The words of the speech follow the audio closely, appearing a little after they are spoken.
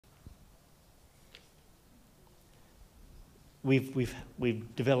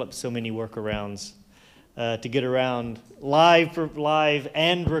we've developed so many workarounds to get around live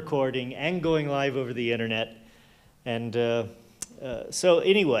and recording and going live over the internet. And so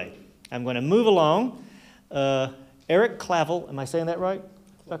anyway, I'm going to move along. Eric Claville, am I saying that right?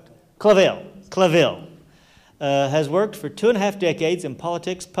 Claville has worked for 2.5 decades in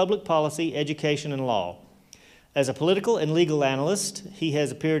politics, public policy, education, and law. As a political and legal analyst, he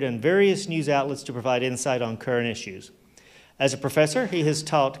has appeared in various news outlets to provide insight on current issues. As a professor, he has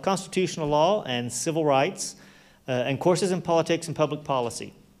taught constitutional law and civil rights and courses in politics and public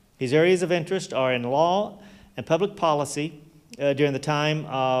policy. His areas of interest are in law and public policy during the time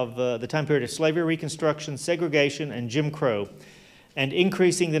period of slavery, Reconstruction, segregation, and Jim Crow, and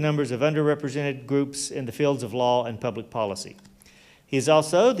increasing the numbers of underrepresented groups in the fields of law and public policy. He is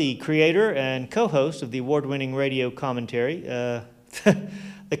also the creator and co-host of the award-winning radio commentary, I'm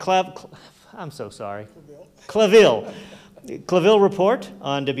so sorry, Claville Report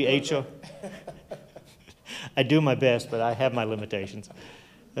on WHO. I do my best, but I have my limitations.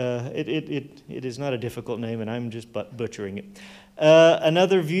 It is not a difficult name, and I'm just butchering it.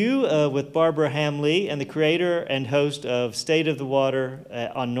 Another View with Barbara Hamlee, and the creator and host of State of the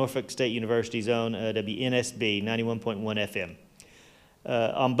Water on Norfolk State University's own WNSB 91.1 FM.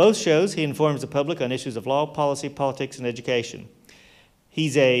 On both shows, he informs the public on issues of law, policy, politics, and education.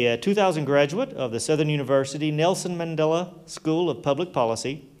 He's a 2000 graduate of the Southern University Nelson Mandela School of Public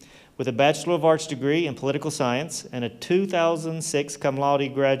Policy with a Bachelor of Arts degree in political science and a 2006 cum laude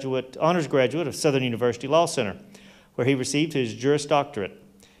honors graduate of Southern University Law Center, where he received his Juris Doctorate.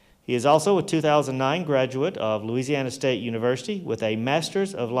 He is also a 2009 graduate of Louisiana State University with a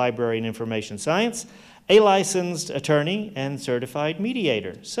Master's of Library and Information Science, a licensed attorney, and certified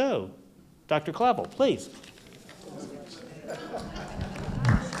mediator. So, Dr. Claville, please.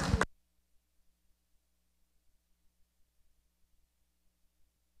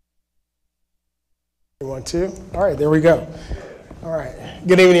 One, two. All right, there we go. All right.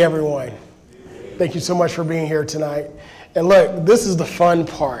 Good evening, everyone. Thank you so much for being here tonight. And look, this is the fun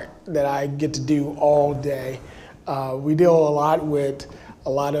part that I get to do all day. We deal a lot with a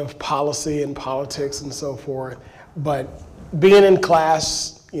lot of policy and politics and so forth, but being in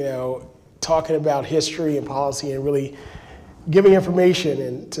class, you know, talking about history and policy and really giving information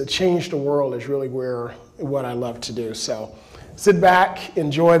and to change the world is really what I love to do. So sit back,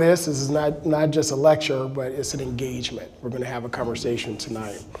 enjoy this. This is not just a lecture, but it's an engagement. We're going to have a conversation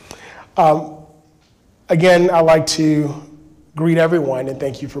tonight. Again, I'd like to greet everyone and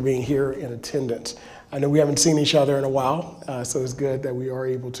thank you for being here in attendance. I know we haven't seen each other in a while, so it's good that we are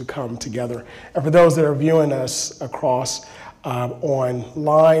able to come together. And for those that are viewing us across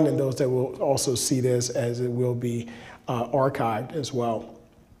online and those that will also see this as it will be archived as well.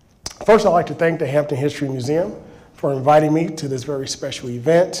 First, I'd like to thank the Hampton History Museum for inviting me to this very special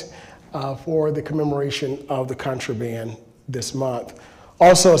event for the commemoration of the Contraband this month.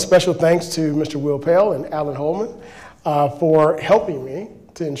 Also, a special thanks to Mr. Will Pale and Alan Holman for helping me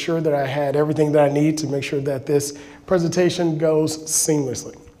to ensure that I had everything that I need to make sure that this presentation goes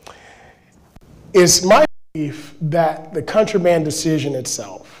seamlessly. It's my belief that the Contraband Decision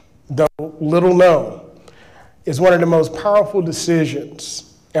itself, though little known, is one of the most powerful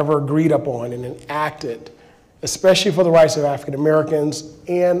decisions ever agreed upon and enacted, especially for the rights of African Americans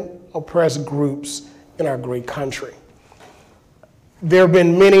and oppressed groups in our great country. There have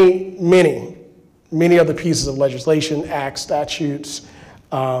been many other pieces of legislation, acts, statutes,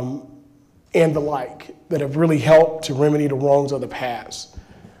 and the like that have really helped to remedy the wrongs of the past.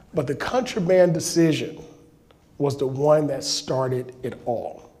 But the Contraband Decision was the one that started it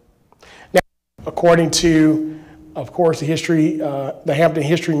all. Now, according to, of course, the Hampton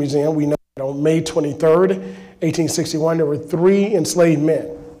History Museum, we know that on May 23rd, 1861, there were 3 enslaved men,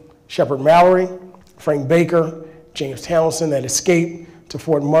 Shepard Mallory, Frank Baker, James Townsend, that escaped to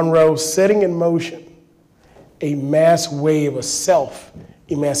Fort Monroe, setting in motion a mass wave of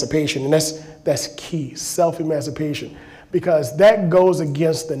self-emancipation. And that's key, self-emancipation, because that goes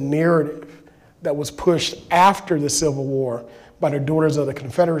against the narrative that was pushed after the Civil War by the Daughters of the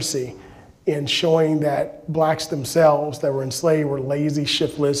Confederacy in showing that blacks themselves that were enslaved were lazy,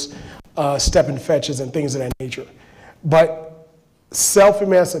 shiftless, stepping fetches and things of that nature. But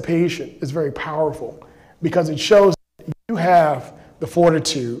self-emancipation is very powerful because it shows that you have the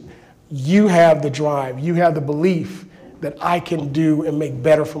fortitude, you have the drive, you have the belief that I can do and make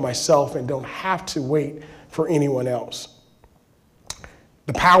better for myself and don't have to wait for anyone else.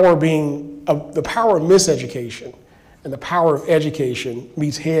 The power of miseducation and the power of education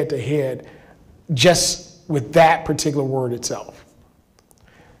meets head to head just with that particular word itself.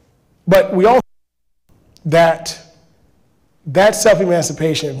 But we also know that that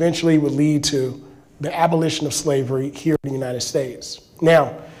self-emancipation eventually would lead to the abolition of slavery here in the United States.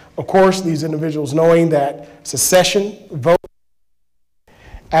 Now, of course, these individuals, knowing that secession vote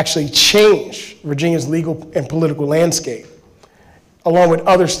actually changed Virginia's legal and political landscape, along with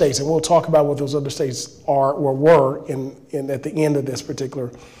other states, and we'll talk about what those other states are or were at the end of this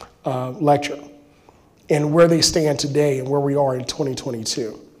particular lecture, and where they stand today and where we are in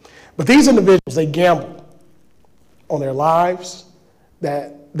 2022. But these individuals, they gambled on their lives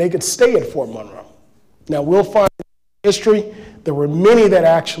that they could stay at Fort Monroe. Now, we'll find in history there were many that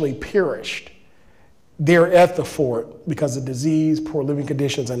actually perished there at the fort because of disease, poor living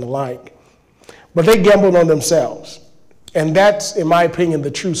conditions, and the like. But they gambled on themselves. And that's, in my opinion,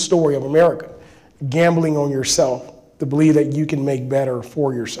 the true story of America, gambling on yourself to believe that you can make better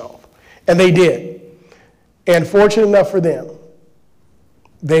for yourself. And they did. And fortunate enough for them,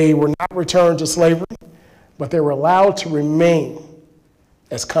 they were not returned to slavery, but they were allowed to remain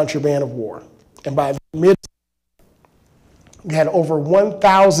as contraband of war. And by the mid, we had over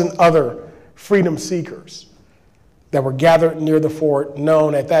 1,000 other freedom seekers that were gathered near the fort,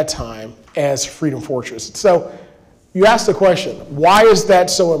 known at that time as Freedom Fortress. So you ask the question, why is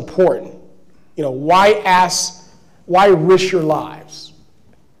that so important? You know, why risk your lives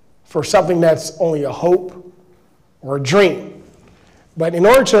for something that's only a hope or a dream? But in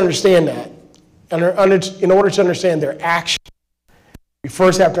order to understand that, in order to understand their action, we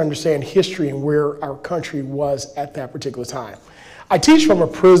first have to understand history and where our country was at that particular time. I teach from a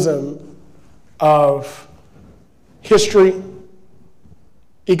prism of history,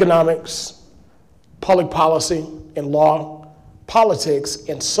 economics, public policy and law, politics,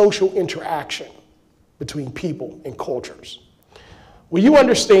 and social interaction between people and cultures. When you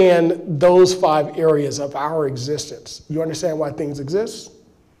understand those 5 areas of our existence, you understand why things exist.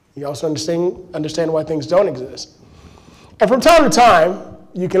 You also understand why things don't exist. And from time to time,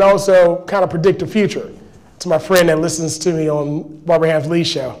 you can also kind of predict the future. To my friend that listens to me on Barbara Ham's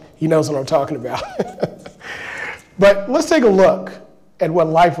show, he knows what I'm talking about. But let's take a look at what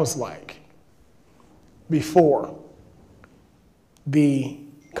life was like before the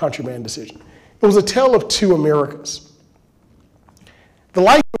Contraband Decision. It was a tale of 2 Americas. The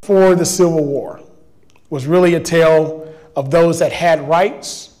life before the Civil War was really a tale of those that had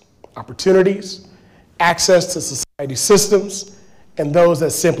rights, opportunities, access to society systems, and those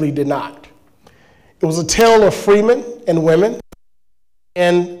that simply did not. It was a tale of freemen and women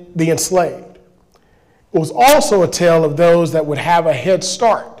and the enslaved. It was also a tale of those that would have a head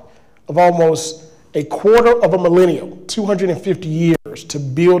start of almost a quarter of a millennium, 250 years, to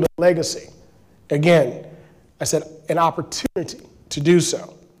build a legacy. Again, I said an opportunity to do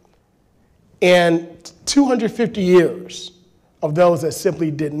so. And 250 years of those that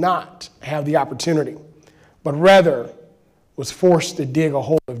simply did not have the opportunity, but rather was forced to dig a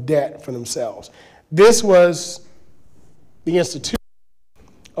hole of debt for themselves. This was the institution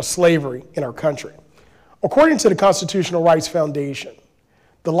of slavery in our country. According to the Constitutional Rights Foundation,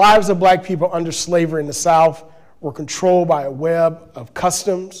 the lives of black people under slavery in the South were controlled by a web of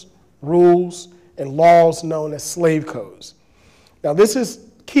customs, rules, and laws known as slave codes. Now, this is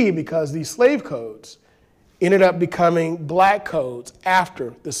key because these slave codes ended up becoming black codes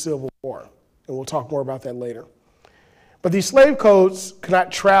after the Civil War, and we'll talk more about that later. But these slave codes could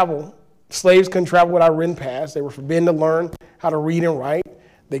not travel. Slaves couldn't travel without written pass. They were forbidden to learn how to read and write.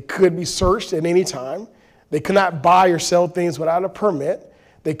 They could be searched at any time. They could not buy or sell things without a permit.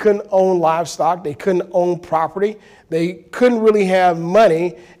 They couldn't own livestock. They couldn't own property. They couldn't really have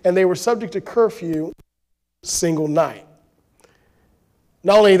money, and they were subject to curfew single night.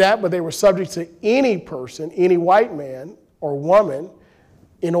 Not only that, but they were subject to any person, any white man or woman,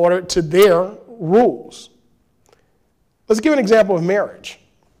 in order to their rules. Let's give an example of marriage.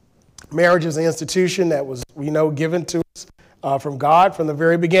 Marriage is an institution that was, we know, given to us from God from the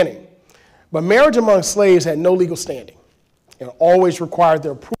very beginning. But marriage among slaves had no legal standing and always required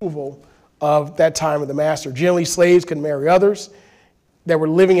the approval of that time of the master. Generally, slaves could marry others that were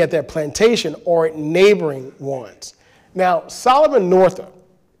living at that plantation or at neighboring ones. Now, Solomon Northup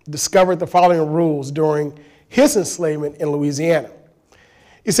discovered the following rules during his enslavement in Louisiana.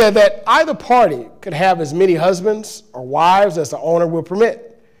 He said that either party could have as many husbands or wives as the owner will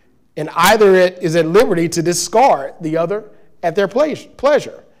permit, and either it is at liberty to discard the other at their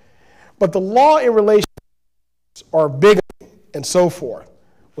pleasure. But the law in relation or bigamy and so forth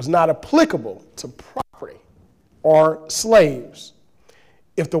was not applicable to property or slaves.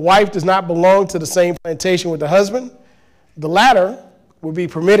 If the wife does not belong to the same plantation with the husband, the latter would be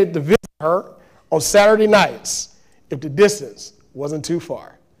permitted to visit her on Saturday nights if the distance wasn't too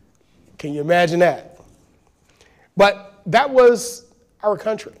far. Can you imagine that? But But that was our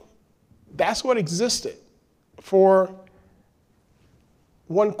country. That's what existed for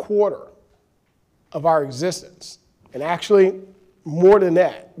 1/4 of our existence. And actually, more than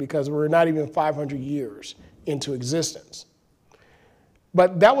that, because we're not even 500 years into existence.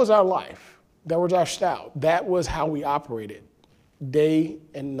 But that was our life. That was our style. That was how we operated day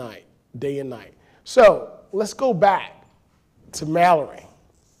and night, day and night. So let's go back to Mallory.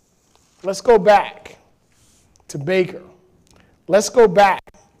 Let's go back to Baker. Let's go back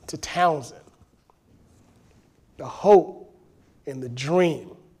to Townsend. The hope and the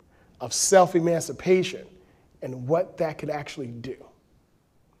dream of self-emancipation and what that could actually do.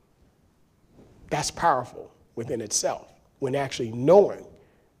 That's powerful within itself, when actually knowing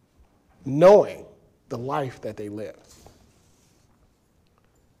the life that they live.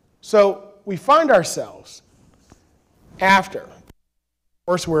 So we find ourselves after, of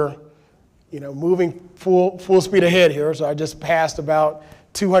course we're moving full speed ahead here, so I just passed about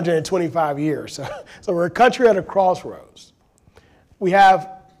 225 years. So we're a country at a crossroads. We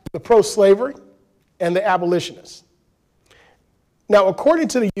have the pro-slavery and the abolitionists. Now, according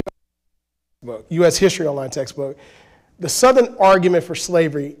to the U.S. History Online textbook, the Southern argument for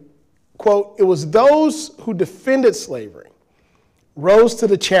slavery, quote, it was those who defended slavery rose to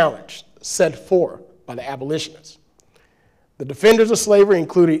the challenge set forth by the abolitionists. The defenders of slavery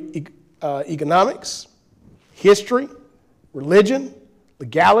included economics, history, religion,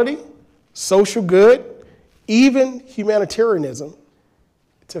 legality, social good, even humanitarianism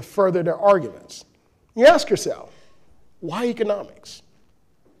to further their arguments. You ask yourself, why economics?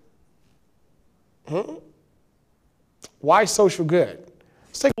 Why social good?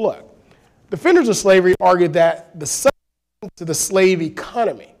 Let's take a look. Defenders of slavery argued that the substitution to the slave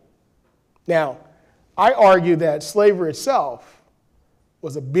economy. Now, I argue that slavery itself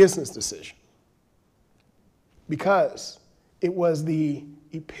was a business decision because it was the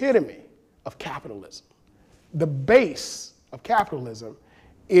epitome of capitalism. The base of capitalism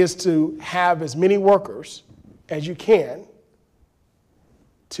is to have as many workers as you can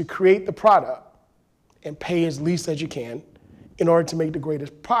to create the product and pay as least as you can in order to make the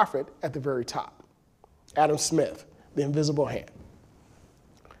greatest profit at the very top. Adam Smith, the invisible hand.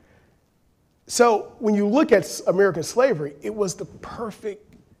 So when you look at American slavery, it was the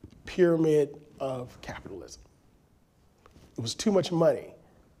perfect pyramid of capitalism. It was too much money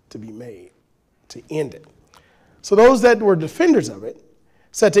to be made to end it. So those that were defenders of it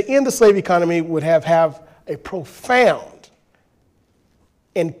said to end the slave economy would have a profound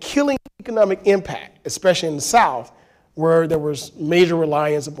and killing economic impact, especially in the South, where there was major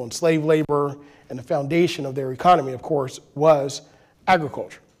reliance upon slave labor, and the foundation of their economy, of course, was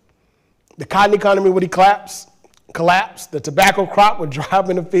agriculture. The cotton economy would collapse, the tobacco crop would drop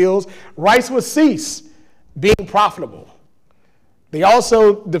in the fields, rice would cease being profitable. They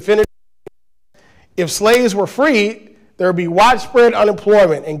also defended if slaves were freed, there would be widespread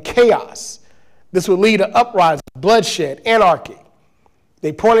unemployment and chaos. This would lead to uprising, bloodshed, anarchy.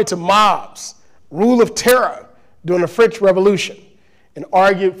 They pointed to mobs, rule of terror during the French Revolution, and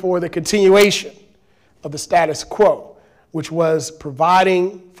argued for the continuation of the status quo, which was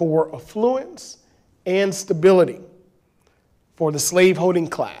providing for affluence and stability for the slaveholding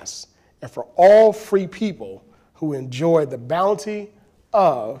class and for all free people who enjoyed the bounty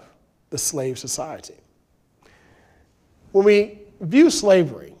of the slave society. When we view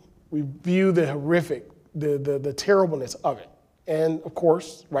slavery, we view the horrific, the terribleness of it, and of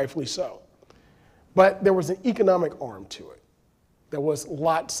course, rightfully so. But there was an economic arm to it. There was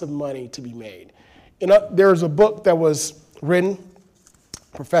lots of money to be made. There's a book that was written,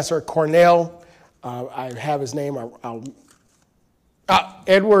 Professor Cornell, I have his name,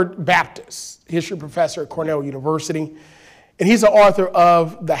 Edward Baptist, history professor at Cornell University. And he's the author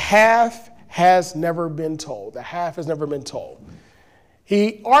of The Half Has Never Been Told. The Half Has Never Been Told.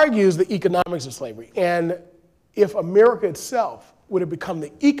 He argues the economics of slavery. And if America itself would have become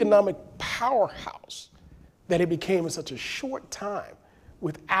the economic powerhouse that it became in such a short time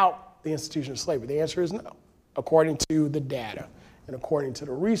without the institution of slavery, the answer is no, according to the data and according to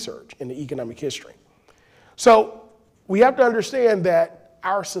the research in the economic history. So we have to understand that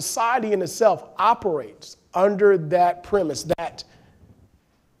our society in itself operates under that premise, that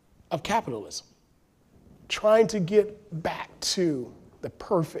of capitalism, trying to get back to the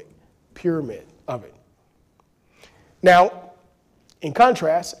perfect pyramid of it. Now, in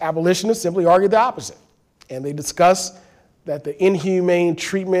contrast, abolitionists simply argue the opposite, and they discuss that the inhumane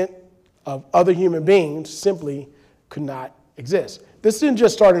treatment of other human beings simply could not exist. This didn't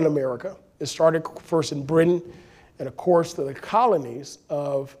just start in America. It started first in Britain, and of course the colonies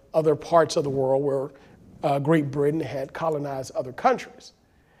of other parts of the world where Great Britain had colonized other countries.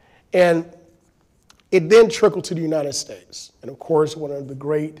 And it then trickled to the United States. And of course, one of the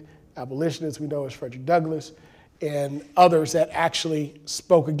great abolitionists we know is Frederick Douglass, and others that actually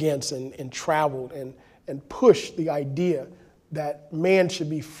spoke against and traveled and pushed the idea that man should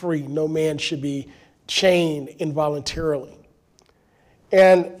be free, no man should be chained involuntarily.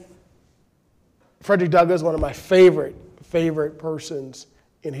 And Frederick Douglass, one of my favorite persons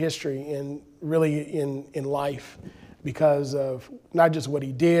in history and really in life, because of not just what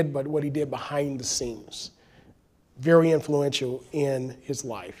he did, but what he did behind the scenes. Very influential in his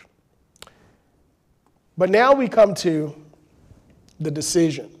life. But now we come to the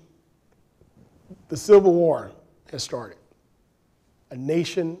decision. The Civil War has started. A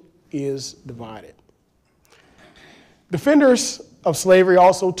nation is divided. Defenders of slavery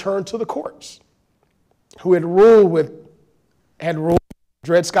also turned to the courts, who had ruled the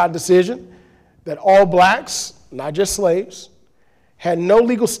Dred Scott decision that all blacks, not just slaves, had no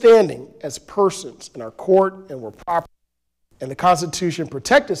legal standing as persons in our court and were property, and the Constitution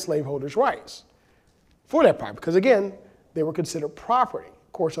protected slaveholders' rights for that property, because again, they were considered property,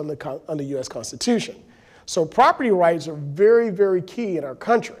 of course, under the U.S. Constitution. So property rights are very, very key in our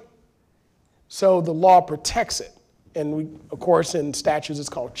country. So the law protects it. And we, of course, in statutes, it's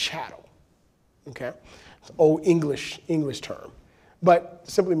called chattel. Okay? It's an old English term, but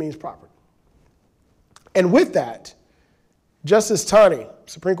simply means property. And with that, Justice Taney,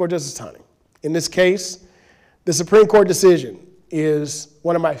 Supreme Court Justice Taney, in this case, the Supreme Court decision is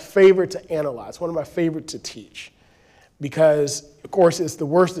one of my favorite to analyze, one of my favorite to teach, because, of course, it's the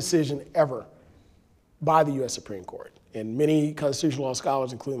worst decision ever by the U.S. Supreme Court. And many constitutional law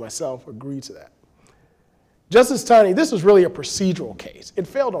scholars, including myself, agree to that. Justice Taney, this was really a procedural case. It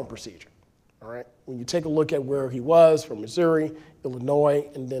failed on procedure, all right? When you take a look at where he was from Missouri, Illinois,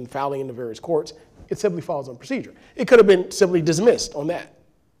 and then filing in the various courts, it simply falls on procedure. It could have been simply dismissed on that.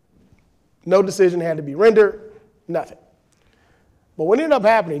 No decision had to be rendered, nothing. But what ended up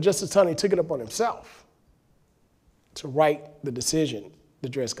happening, Justice Taney took it upon himself to write the decision, the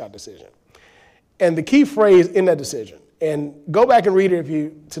Dred Scott decision. And the key phrase in that decision, and go back and read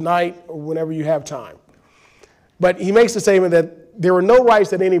it tonight or whenever you have time. But he makes the statement that there are no rights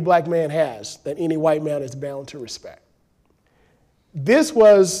that any black man has that any white man is bound to respect. This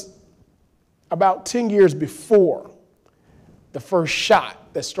was about 10 years before the first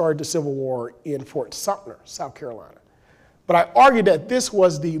shot that started the Civil War in Fort Sumter, South Carolina. But I argue that this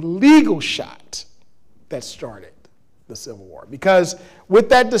was the legal shot that started the Civil War, because with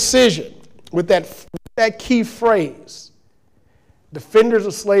that decision, with that key phrase, defenders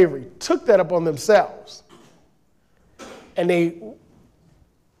of slavery took that upon themselves and they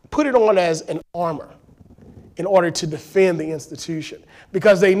put it on as an armor in order to defend the institution,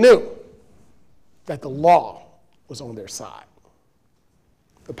 because they knew that the law was on their side,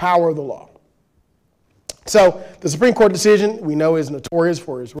 the power of the law. So the Supreme Court decision, we know, is notorious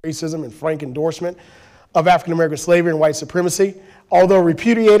for its racism and frank endorsement of African-American slavery and white supremacy. Although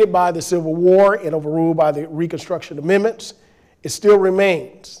repudiated by the Civil War and overruled by the Reconstruction Amendments, it still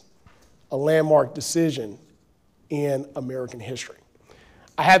remains a landmark decision in American history.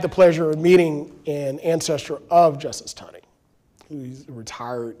 I had the pleasure of meeting an ancestor of Justice Taney, who's a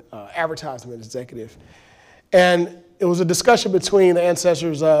retired advertisement executive. And it was a discussion between the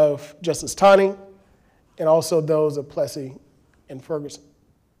ancestors of Justice Taney and also those of Plessy and Ferguson.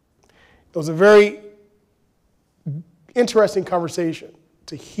 It was a very interesting conversation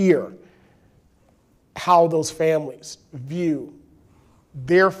to hear how those families view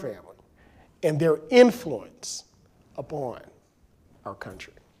their family and their influence upon our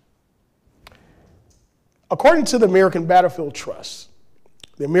country. According to the American Battlefield Trust,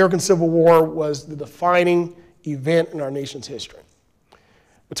 the American Civil War was the defining event in our nation's history.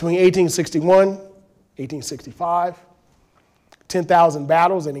 Between 1861 1865, 10,000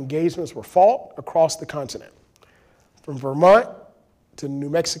 battles and engagements were fought across the continent, from Vermont to New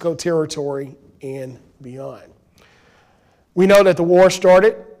Mexico territory and beyond. We know that the war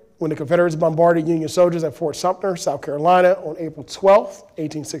started when the Confederates bombarded Union soldiers at Fort Sumter, South Carolina on April 12,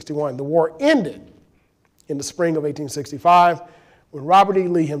 1861. The war ended in the spring of 1865 when Robert E.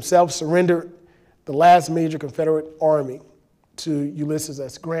 Lee himself surrendered the last major Confederate army to Ulysses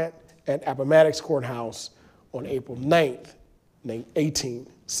S. Grant at Appomattox Courthouse on April 9th,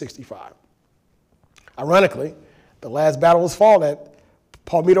 1865. Ironically, the last battle was fought at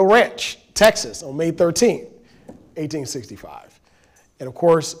Palmito Ranch, Texas, on May 13th, 1865. And of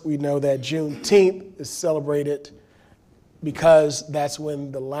course, we know that Juneteenth is celebrated because that's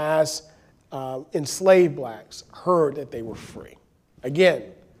when the last enslaved blacks heard that they were free. Again,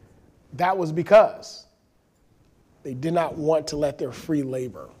 that was because They did not want to let their free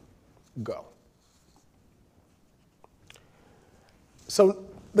labor go. So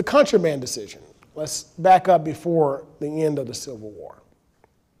the Contraband Decision. Let's back up before the end of the Civil War.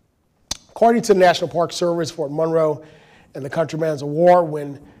 According to the National Park Service, Fort Monroe and the Contrabands of War,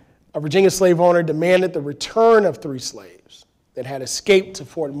 when a Virginia slave owner demanded the return of 3 slaves that had escaped to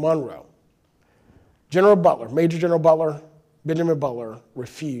Fort Monroe, General Butler, Major General Butler, Benjamin Butler,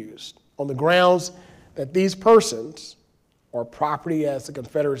 refused on the grounds that these persons, or property as the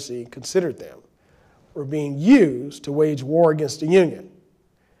Confederacy considered them, were being used to wage war against the Union.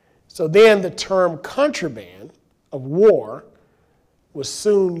 So then the term contraband of war was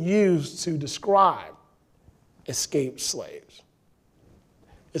soon used to describe escaped slaves.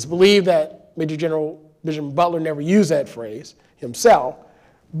 It's believed that Major General Benjamin Butler never used that phrase himself,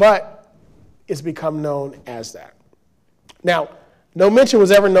 but it's become known as that. Now, no mention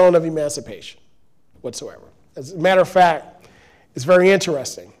was ever known of emancipation whatsoever. As a matter of fact, it's very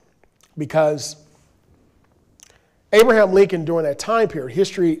interesting because Abraham Lincoln, during that time period,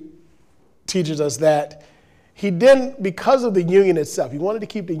 history teaches us that he didn't, because of the Union itself, he wanted to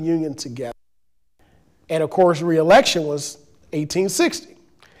keep the Union together. And of course, re-election was 1860.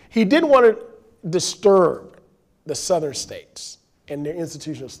 He didn't want to disturb the southern states and their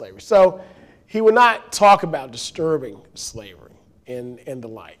institution of slavery. So he would not talk about disturbing slavery and the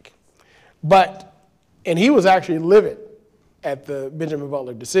like. And he was actually livid at the Benjamin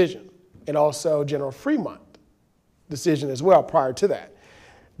Butler decision and also General Fremont decision as well prior to that.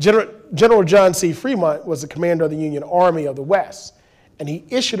 General John C. Fremont was the commander of the Union Army of the West, and he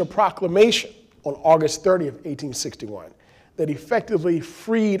issued a proclamation on August 30th, 1861, that effectively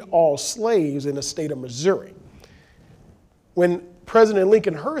freed all slaves in the state of Missouri. When President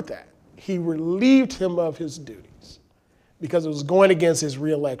Lincoln heard that, he relieved him of his duties because it was going against his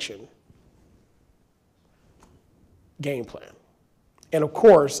re-election game plan. And of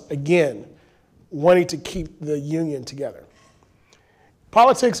course, again, wanting to keep the Union together.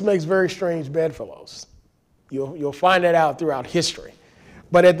 Politics makes very strange bedfellows. You'll find that out throughout history.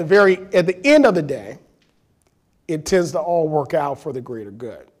 But at the end of the day, it tends to all work out for the greater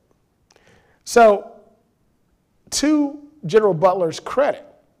good. So, to General Butler's credit,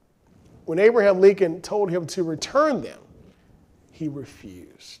 when Abraham Lincoln told him to return them, he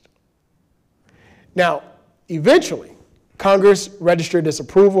refused. Now, eventually, Congress registered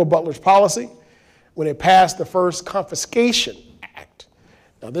disapproval of Butler's policy when it passed the first Confiscation Act.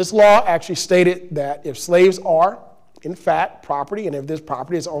 Now, this law actually stated that if slaves are, in fact, property, and if this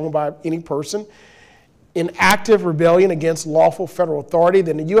property is owned by any person in active rebellion against lawful federal authority,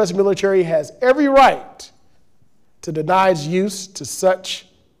 then the U.S. military has every right to deny its use to such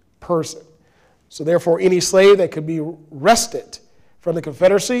person. So therefore, any slave that could be wrested from the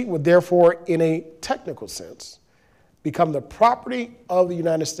Confederacy would therefore, in a technical sense, become the property of the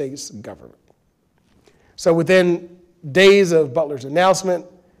United States government. So within days of Butler's announcement,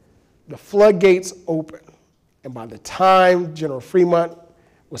 the floodgates opened. And by the time General Fremont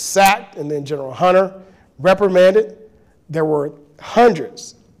was sacked and then General Hunter reprimanded, there were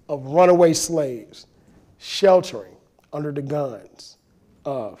hundreds of runaway slaves sheltering under the guns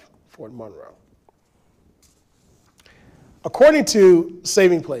of Fort Monroe. According to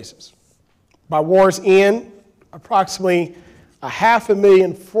Saving Places, by war's end, approximately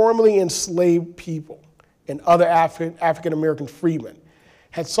 500,000 formerly enslaved people and other African American freedmen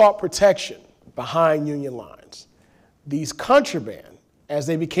had sought protection behind Union lines. These contraband, as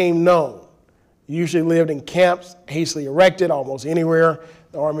they became known, usually lived in camps hastily erected almost anywhere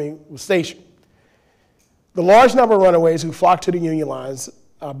the Army was stationed. The large number of runaways who flocked to the Union lines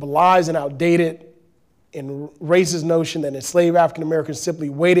belies an outdated and racist notion that enslaved African Americans simply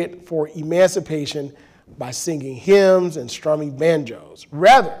waited for emancipation by singing hymns and strumming banjos.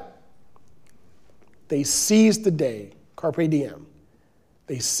 Rather, they seized the day, carpe diem.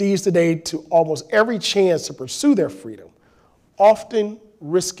 They seized the day to almost every chance to pursue their freedom, often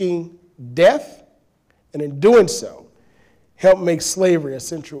risking death, and in doing so, helped make slavery a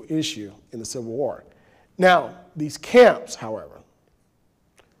central issue in the Civil War. Now, these camps, however,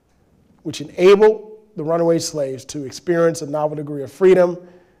 which enabled the runaway slaves to experience a novel degree of freedom,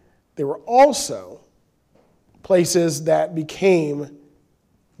 they were also places that became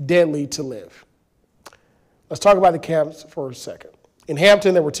deadly to live. Let's talk about the camps for a second. In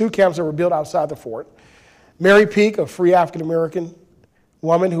Hampton, there were 2 camps that were built outside the fort. Mary Peak, a free African-American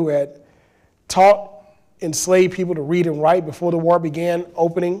woman who had taught enslaved people to read and write before the war began,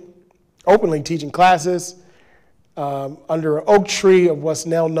 openly teaching classes under an oak tree of what's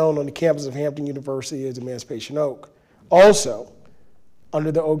now known on the campus of Hampton University as Emancipation Oak. Also,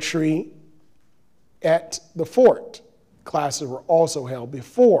 under the oak tree, at the fort, classes were also held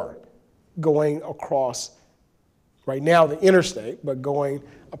before going across, right now, the interstate, but going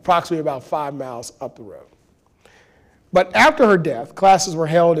approximately about 5 miles up the road. But after her death, classes were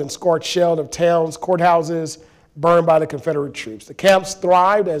held in scorched shell of towns, courthouses burned by the Confederate troops. The camps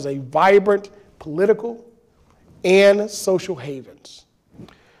thrived as a vibrant political and social havens,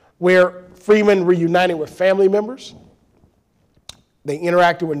 where freemen reunited with family members. They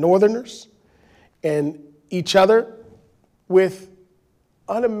interacted with Northerners and each other with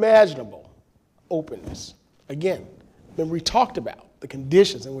unimaginable openness. Again, remember we talked about the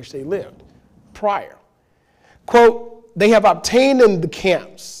conditions in which they lived prior. Quote, they have obtained in the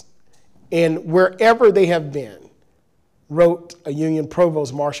camps and wherever they have been, wrote a Union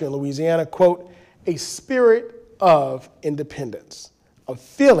provost marshal in Louisiana, quote, a spirit of independence, a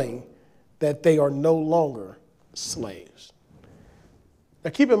feeling that they are no longer slaves.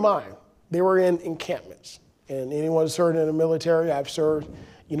 Now keep in mind, they were in encampments. And anyone who's served in the military, I've served,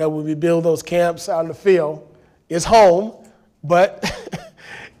 you know, when we build those camps out in the field, it's home, but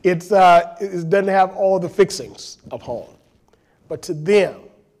it doesn't have all the fixings of home. But to them,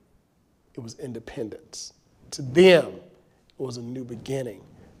 it was independence. To them, it was a new beginning.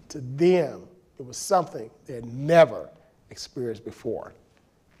 To them, it was something they had never experienced before.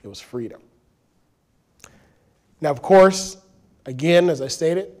 It was freedom. Now, of course, again, as I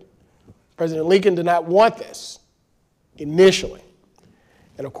stated, President Lincoln did not want this initially.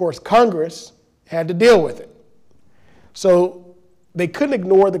 And of course, Congress had to deal with it. So they couldn't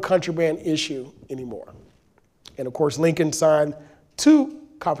ignore the contraband issue anymore. And of course, Lincoln signed 2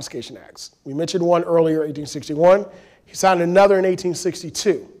 confiscation acts. We mentioned one earlier, 1861. He signed another in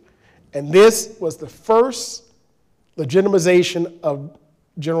 1862. And this was the first legitimization of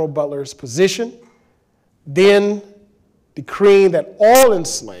General Butler's position, then decreeing that all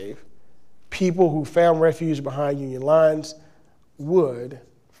enslaved people who found refuge behind Union lines would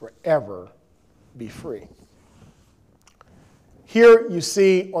forever be free. Here you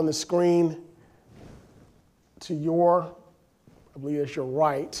see on the screen to your, I believe it's your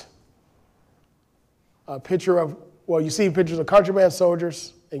right, a picture of, well, you see pictures of contraband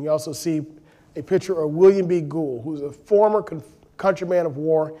soldiers, and you also see a picture of William B. Gould, who's a former contraband of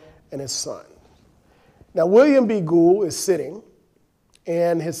war, and his son. Now, William B. Gould is sitting,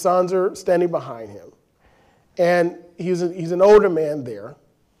 and his sons are standing behind him. And he's an older man there.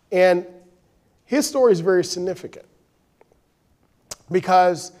 And his story is very significant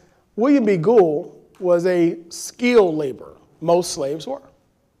because William B. Gould was a skilled laborer. Most slaves were.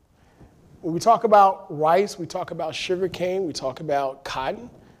 When we talk about rice, we talk about sugar cane, we talk about cotton.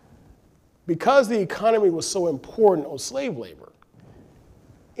 Because the economy was so important on slave labor,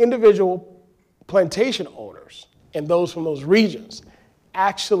 individual plantation owners and those from those regions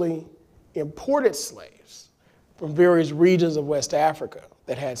actually imported slaves from various regions of West Africa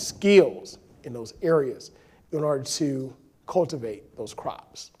that had skills in those areas in order to cultivate those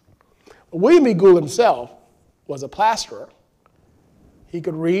crops. William B. Gould himself was a plasterer. He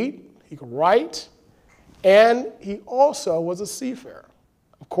could read, he could write, and he also was a seafarer.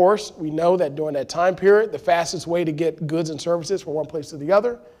 Of course, we know that during that time period, the fastest way to get goods and services from one place to the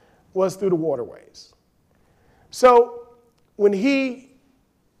other was through the waterways. So when he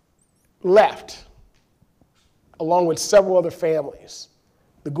left, along with several other families,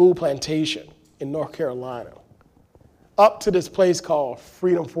 the Gould Plantation in North Carolina, up to this place called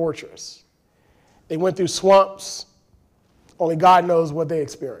Freedom Fortress, they went through swamps. Only God knows what they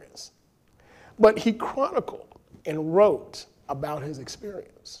experienced. But he chronicled and wrote about his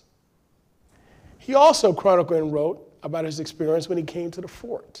experience. He also chronicled and wrote about his experience when he came to the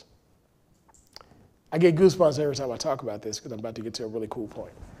fort. I get goosebumps every time I talk about this because I'm about to get to a really cool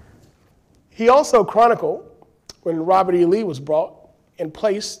point. He also chronicled when Robert E. Lee was brought and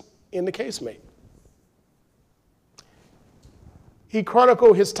placed in the casemate. He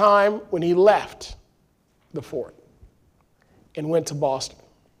chronicled his time when he left the fort and went to Boston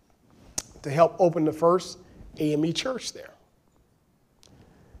to help open the first AME church there.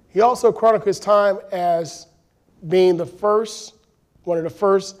 He also chronicled his time as being one of the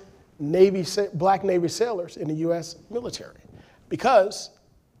first black Navy sailors in the U.S. military because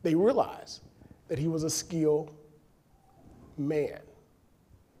they realized that he was a skilled man.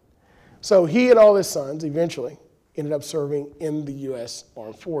 So he and all his sons eventually ended up serving in the U.S.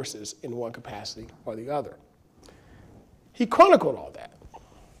 Armed Forces in one capacity or the other. He chronicled all that.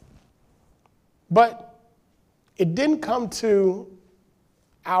 But it didn't come to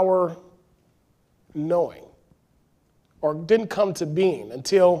our knowing or didn't come to being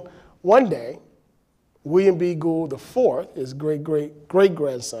until one day, William B. Gould IV, his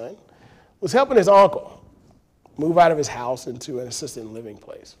great-great-great-grandson, was helping his uncle move out of his house into an assisted living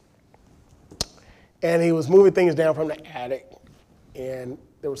place. And he was moving things down from the attic, and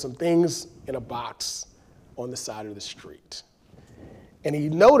there were some things in a box on the side of the street. And he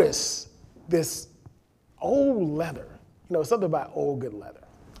noticed this old leather, something about old good leather.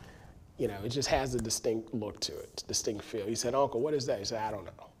 It just has a distinct look to it, distinct feel. He said, "Uncle, what is that?" He said, "I don't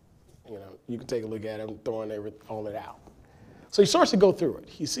know. You can take a look at it. I'm throwing all it out." So he starts to go through it.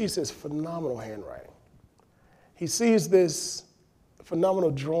 He sees this phenomenal handwriting. He sees this phenomenal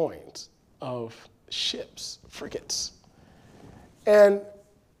drawings of ships, frigates. And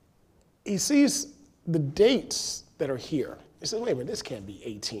he sees the dates that are here. He says, "Wait a minute, this can't be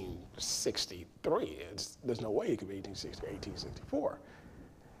 1863. There's no way it could be 1860 or 1864.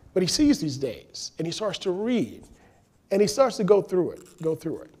 But he sees these dates, and he starts to read, and he starts to go through it.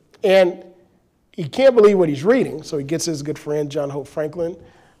 And he can't believe what he's reading, so he gets his good friend, John Hope Franklin,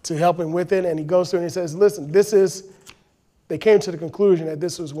 to help him with it, and he goes through and he says, "Listen, they came to the conclusion that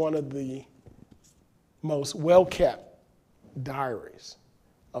this was one of the most well-kept diaries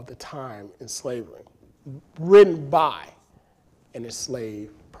of the time in slavery, written by an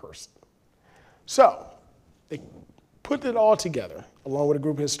enslaved person." So they put it all together, along with a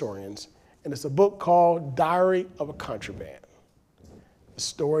group of historians, and it's a book called Diary of a Contraband, the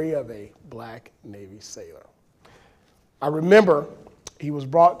story of a black Navy sailor. I remember he was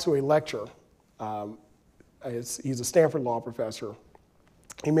brought to a lecture. He's a Stanford law professor,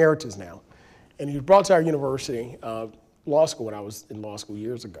 emeritus now, and he was brought to our university law school when I was in law school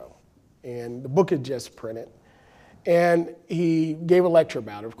years ago. And the book had just printed. And he gave a lecture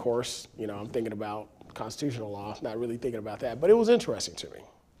about it, of course. I'm thinking about constitutional law, not really thinking about that, but it was interesting to me.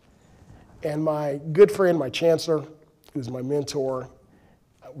 And my good friend, my chancellor, who's my mentor,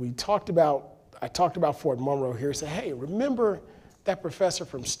 I talked about Fort Monroe here. He said, "Hey, remember that professor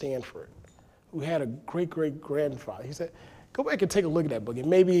from Stanford who had a great-great-grandfather?" He said, "Go back and take a look at that book. It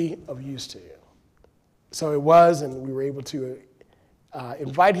may be of use to you." So it was, and we were able to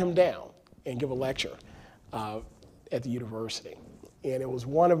invite him down and give a lecture at the university. And it was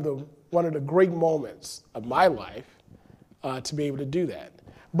one of the great moments of my life to be able to do that.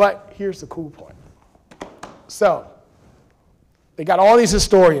 But here's the cool point. So they got all these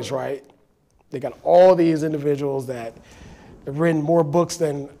historians, right? They got all these individuals that have written more books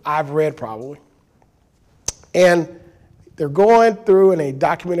than I've read probably. And they're going through and they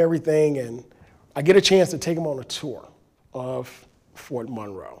document everything, and I get a chance to take them on a tour of Fort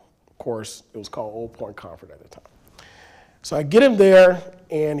Monroe. Of course, it was called Old Point Comfort at the time. So I get him there,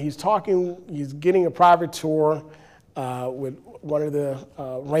 and he's getting a private tour with one of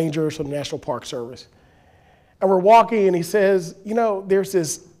the rangers from the National Park Service. And we're walking, and he says, there's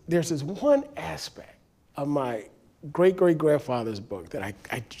this one aspect of my great-great-grandfather's book that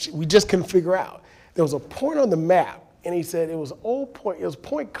we just couldn't figure out. There was a point on the map, and he said it was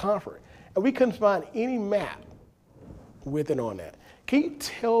Point Comfort, and we couldn't find any map with it on that. Can you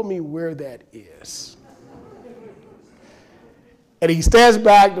tell me where that is? And he stands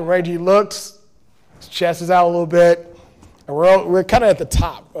back, the ranger looks, his chest is out a little bit, and we're kind of at the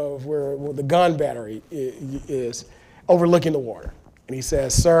top of where the gun battery is, overlooking the water. And he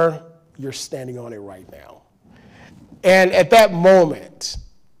says, "Sir, you're standing on it right now." And at that moment,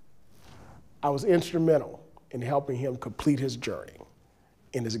 I was instrumental in helping him complete his journey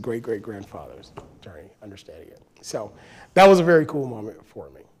in his great-great-grandfather's journey, understanding it. So that was a very cool moment for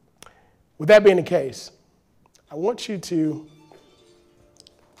me. With that being the case, I want you to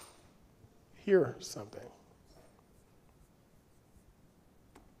hear something.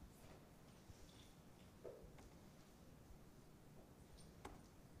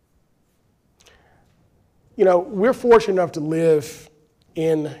 We're fortunate enough to live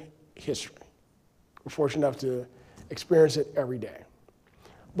in history. We're fortunate enough to experience it every day.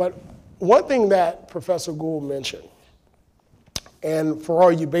 But one thing that Professor Gould mentioned, and for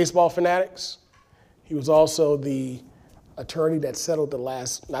all you baseball fanatics, he was also the attorney that settled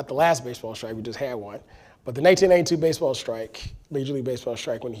not the last baseball strike, we just had one, but the 1992 baseball strike, Major League Baseball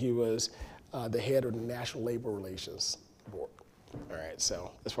strike, when he was the head of the National Labor Relations Board. All right,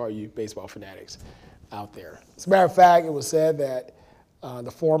 so as far as you baseball fanatics out there. As a matter of fact, it was said that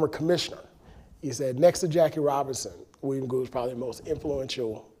the former commissioner, he said, next to Jackie Robinson, William Gould was probably the most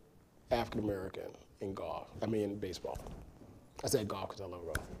influential African-American in baseball. I said golf because I love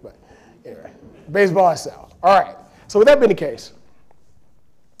golf, but anyway, baseball itself. All right, so with that being the case,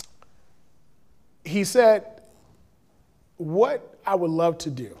 he said, what I would love to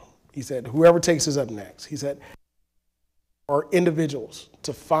do, he said, whoever takes this up next, he said, are individuals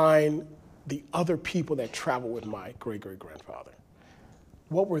to find the other people that travel with my great-great-grandfather.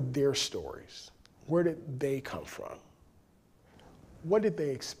 what were their stories? Where did they come from? What did they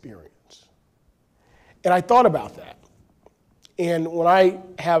experience? And I thought about that. And when I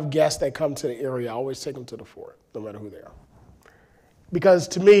have guests that come to the area, I always take them to the fort, no matter who they are. Because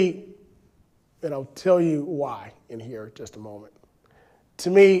to me, and I'll tell you why in here in just a moment, to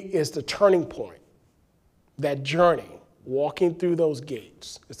me, it's the turning point. That journey, walking through those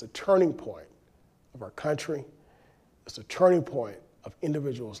gates, is a turning point of our country. It's a turning point of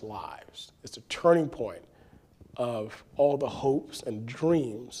individuals' lives. It's a turning point of all the hopes and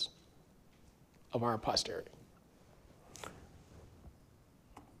dreams of our posterity.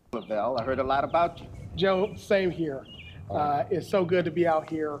 Claville, I heard a lot about you. Joe, same here. It's so good to be out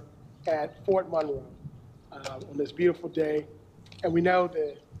here at Fort Monroe on this beautiful day. And we know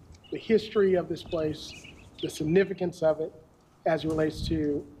the history of this place, the significance of it as it relates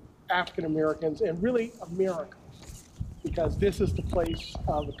to African Americans and really America, because this is the place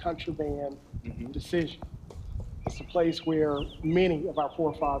of the Contraband Decision. It's the place where many of our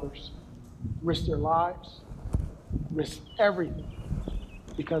forefathers risked their lives, risked everything,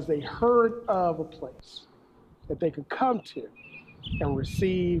 because they heard of a place that they could come to and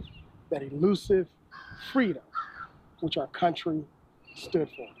receive that elusive freedom which our country stood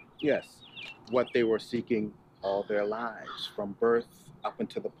for. Yes, what they were seeking all their lives, from birth up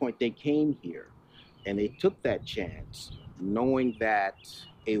until the point they came here. And they took that chance, knowing that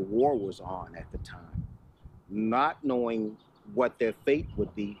a war was on at the time, not knowing what their fate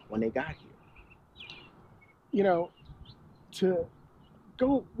would be when they got here. You know,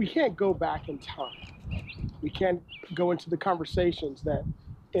 we can't go back in time. We can't go into the conversations that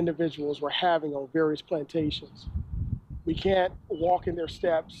individuals were having on various plantations. We can't walk in their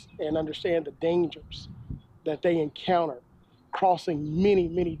steps and understand the dangers that they encountered, crossing many,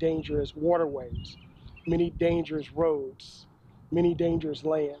 many dangerous waterways, many dangerous roads, many dangerous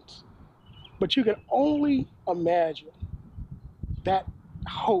lands. But you can only imagine that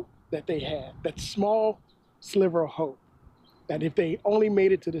hope that they had, that small sliver of hope, that if they only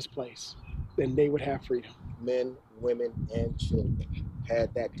made it to this place, then they would have freedom. Men, women, and children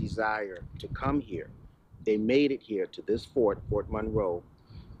had that desire to come here. They made it here to this fort, Fort Monroe,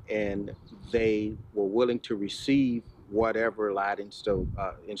 and they were willing to receive whatever lied in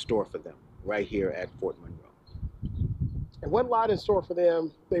store for them right here at Fort Monroe. And what lied in store for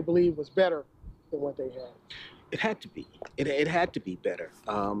them, they believed, was better than what they had. It had to be. It had to be better.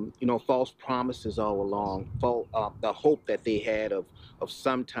 You know, false promises all along, the hope that they had of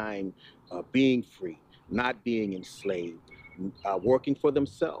sometime being free, not being enslaved, working for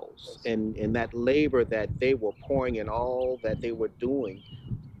themselves, and that labor that they were pouring in, all that they were doing,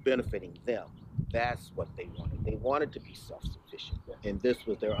 benefiting them. That's what they wanted. They wanted to be self-sufficient, and this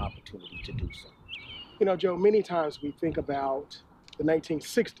was their opportunity to do so. You know, Joe, many times we think about the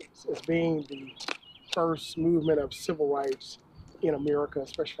 1960s as being the first movement of civil rights in America,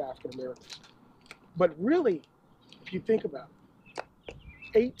 especially for African Americans. But really, if you think about it,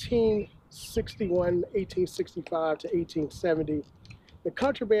 1861, 1865 to 1870, the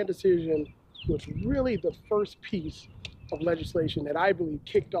Contraband Decision was really the first piece of legislation that I believe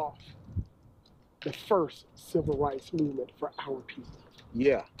kicked off the first civil rights movement for our people.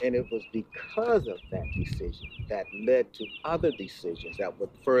 Yeah, and it was because of that decision that led to other decisions that would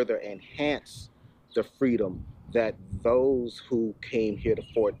further enhance the freedom that those who came here to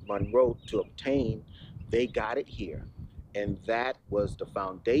Fort Monroe to obtain, they got it here. And that was the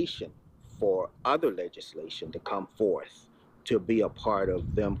foundation for other legislation to come forth, to be a part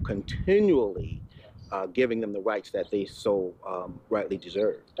of them continually giving them the rights that they so rightly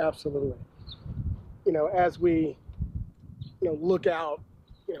deserve. Absolutely. You know, as we look out,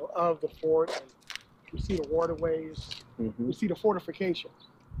 of the fort, and we see the waterways, we see the fortification,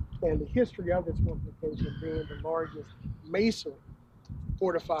 and the history of this fortification being the largest masonry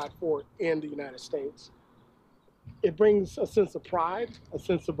fortified fort in the United States. It brings a sense of pride, a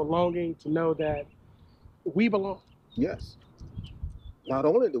sense of belonging, to know that we belong. Yes. Not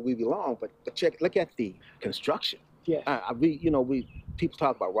only do we belong, but look at the construction. Yeah. People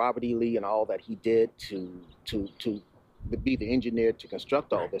talk about Robert E. Lee and all that he did to be the engineer to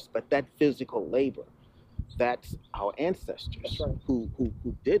construct all this, but that physical labor, that's our ancestors. That's right. who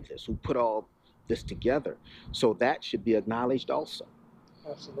did this, who put all this together. So that should be acknowledged also.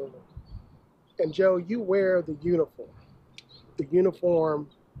 Absolutely. And Joe, you wear the uniform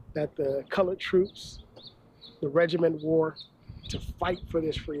that the colored troops, the regiment wore to fight for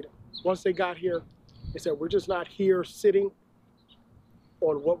this freedom. Once they got here, they said, we're just not here sitting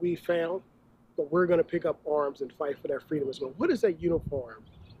on what we found, but we're going to pick up arms and fight for that freedom as well. What does that uniform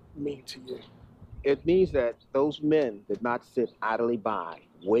mean to you? It means that those men did not sit idly by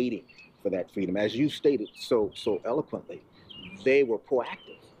waiting for that freedom. As you stated so eloquently, they were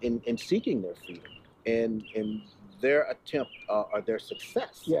proactive in seeking their freedom, and their attempt or their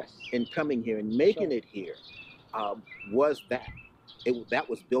success Yes. in coming here and making it here was that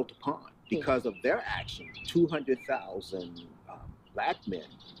was built upon because of their action. 200,000 black men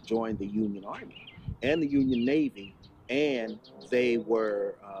joined the Union Army and the Union Navy, and they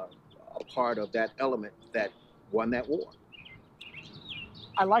were a part of that element that won that war.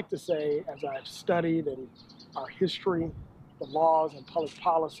 I like to say, as I've studied in our history, the laws and public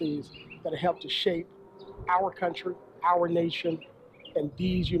policies that have helped to shape our country, our nation, and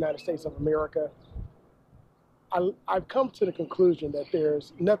these United States of America, I've come to the conclusion that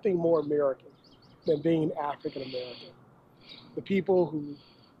there's nothing more American than being African American. The people who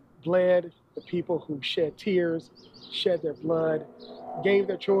bled, the people who shed tears, shed their blood, gave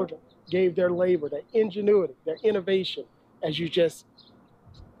their children, gave their labor, their ingenuity, their innovation, as you just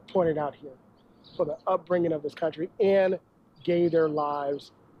pointed out here, for the upbringing of this country, and gave their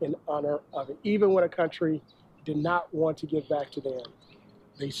lives in honor of it. Even when a country did not want to give back to them,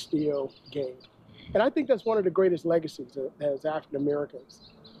 they still gave. And I think that's one of the greatest legacies as African Americans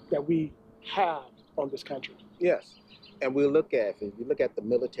that we have on this country. Yes, and if you look at the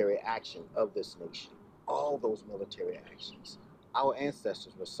military action of this nation, all those military actions, our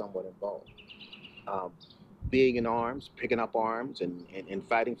ancestors were somewhat involved. Being in arms, picking up arms, and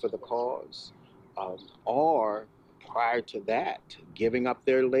fighting for the cause, or prior to that, giving up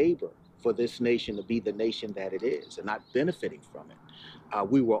their labor for this nation to be the nation that it is and not benefiting from it.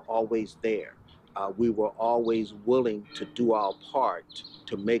 We were always there. We were always willing to do our part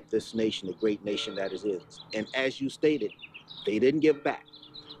to make this nation the great nation that it is. And as you stated, they didn't give back.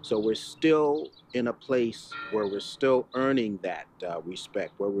 So we're still in a place where we're still earning that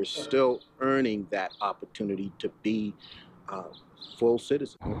respect, where we're still earning that opportunity to be full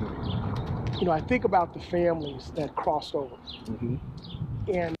citizens. You know, I think about the families that crossed over.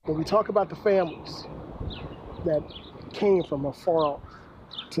 And when we talk about the families that came from afar off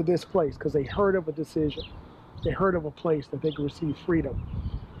to this place because they heard of a decision, they heard of a place that they could receive freedom.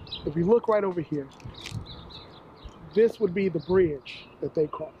 If we look right over here, this would be the bridge that they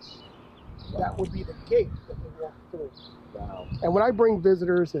crossed. That would be the gate that they walked through. Wow. And when I bring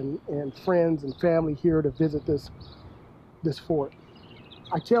visitors and friends and family here to visit this fort,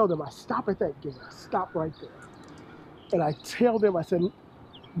 I tell them, I stop at that gate, I stop right there. And I tell them, I said,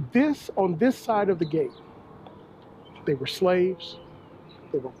 on this side of the gate, they were slaves,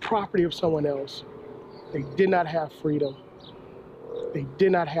 they were property of someone else, they did not have freedom, they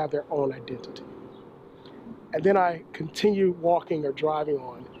did not have their own identity. And then I continued walking or driving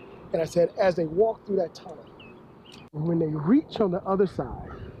on, and I said, as they walk through that tunnel, when they reach on the other side,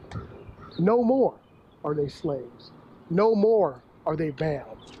 no more are they slaves, no more are they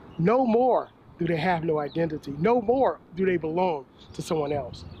bound, no more do they have no identity, no more do they belong to someone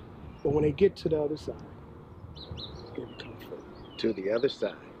else. But when they get to the other side, they become free. To the other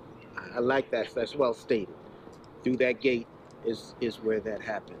side. I like that. That's well stated. Through that gate is where that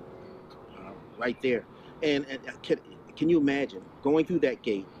happened. Right there. And can you imagine going through that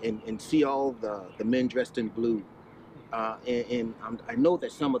gate and see all the men dressed in blue? And I know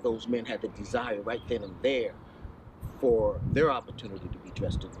that some of those men had the desire right then and there for their opportunity to be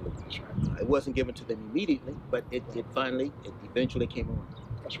dressed in blue. That's right. It wasn't given to them immediately, but it eventually came around.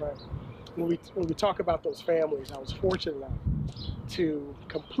 That's right. When we talk about those families, I was fortunate enough to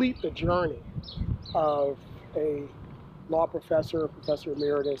complete the journey of a law professor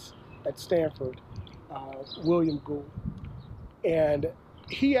emeritus at Stanford, William Gould. And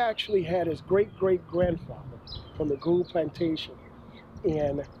he actually had his great-great-grandfather from the Gould plantation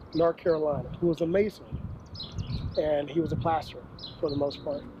in North Carolina, who was a mason, and he was a plasterer for the most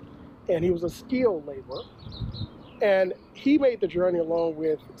part. And he was a skilled laborer. And he made the journey along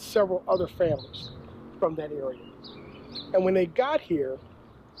with several other families from that area. And when they got here,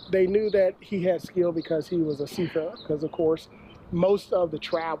 they knew that he had skill because he was a seafarer, because of course, most of the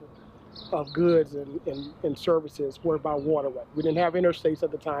travel of goods and services were by waterway. We didn't have interstates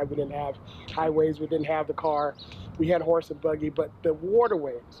at the time, we didn't have highways, we didn't have the car, we had horse and buggy, but the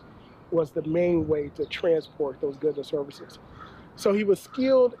waterways was the main way to transport those goods and services. So he was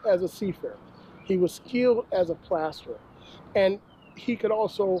skilled as a seafarer, he was skilled as a plasterer, and he could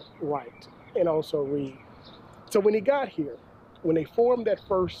also write and also read. So when he got here, when they formed that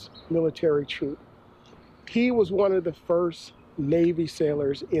first military troop, he was one of the first Navy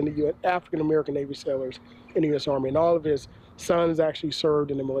sailors in the U.S., African-American Navy sailors in the U.S. Army, and all of his sons actually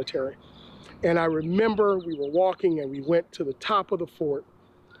served in the military. And I remember we were walking and we went to the top of the fort,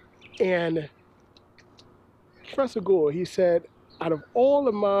 and Professor Gore, he said, out of all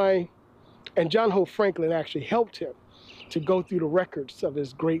of my, and John Hope Franklin actually helped him to go through the records of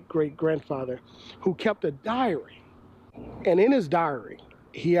his great-great-grandfather, who kept a diary. And in his diary,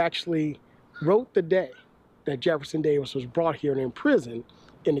 he actually wrote the day that Jefferson Davis was brought here and imprisoned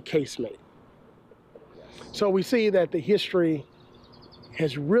in the casemate. So we see that the history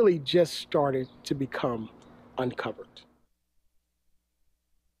has really just started to become uncovered.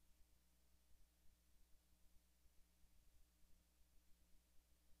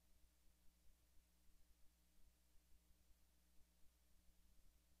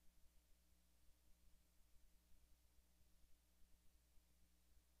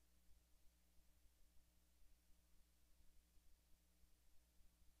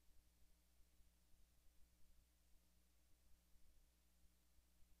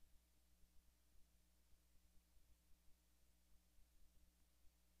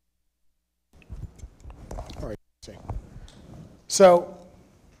 All right. So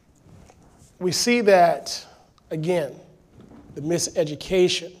we see that, again, the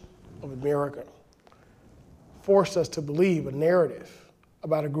miseducation of America forced us to believe a narrative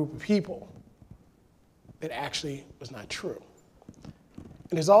about a group of people that actually was not true.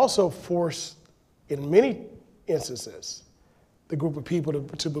 And it's also forced, in many instances, the group of people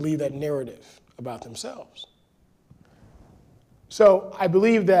to believe that narrative about themselves. So I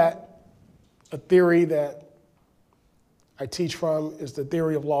believe that a theory that I teach from is the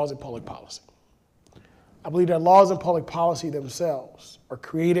theory of laws and public policy. I believe that laws and public policy themselves are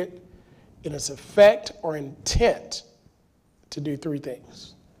created in its effect or intent to do three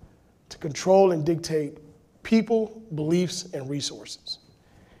things: to control and dictate people, beliefs, and resources.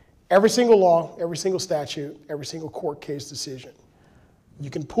 Every single law, every single statute, every single court case decision, you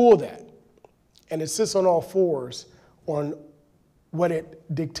can pull that, and it sits on all fours on what it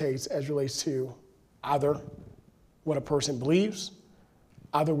dictates as relates to either what a person believes,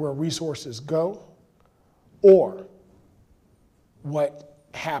 either where resources go, or what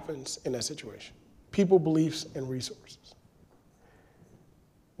happens in that situation. People, beliefs, and resources.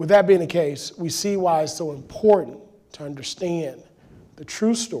 With that being the case, we see why it's so important to understand the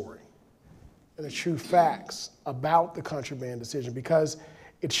true story and the true facts about the Contraband Decision, because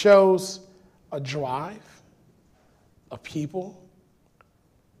it shows a drive of people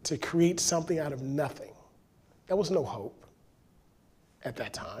to create something out of nothing. There was no hope at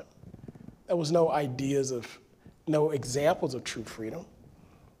that time. There was no no examples of true freedom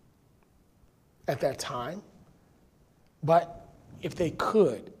at that time. But if they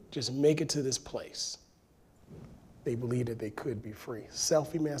could just make it to this place, they believed that they could be free.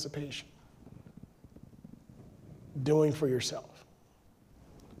 Self-emancipation. Doing for yourself.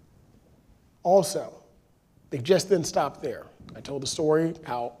 Also, they just didn't stop there. I told the story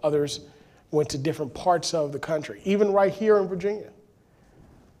how others went to different parts of the country, even right here in Virginia.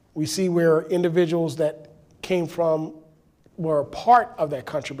 We see where individuals that were a part of that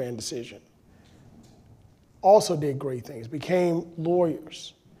Contraband Decision also did great things, became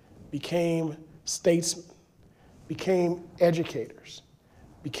lawyers, became statesmen, became educators,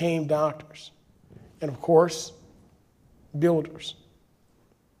 became doctors, and of course, builders.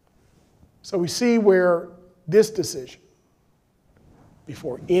 So we see where this decision,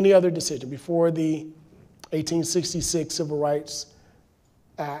 before any other decision, before the 1866 Civil Rights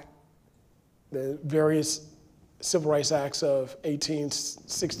Act, the various Civil Rights Acts of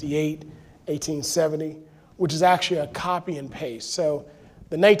 1868, 1870, which is actually a copy and paste. So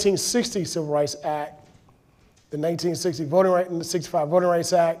the 1960 Civil Rights Act, the 1960 Voting Rights, and the 65 Voting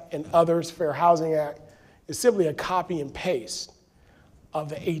Rights Act, and others, Fair Housing Act, is simply a copy and paste of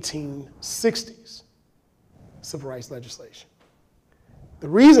the 1860s civil rights legislation. The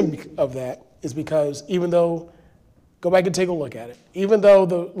reason of that is because even though, go back and take a look at it, even though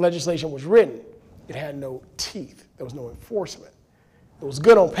the legislation was written, it had no teeth. There was no enforcement. It was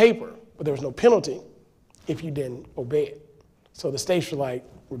good on paper, but there was no penalty if you didn't obey it. So the states were like,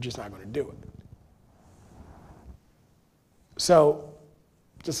 we're just not going to do it. So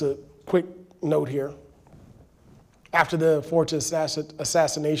just a quick note here. After the fortunate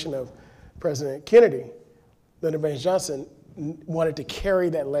assassination of President Kennedy, Lyndon Baines Johnson wanted to carry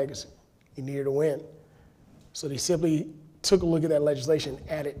that legacy. He needed a win. So they simply took a look at that legislation,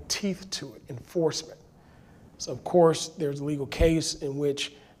 added teeth to it, enforcement. So of course, there's a legal case in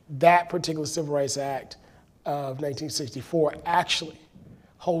which that particular Civil Rights Act of 1964 actually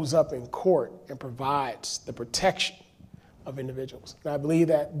holds up in court and provides the protection of individuals. And I believe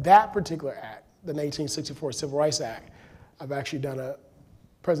that that particular act, the 1964 Civil Rights Act, I've actually done a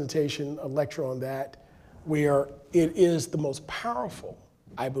presentation, a lecture on that, where it is the most powerful,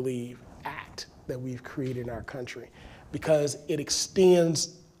 I believe, act that we've created in our country, because it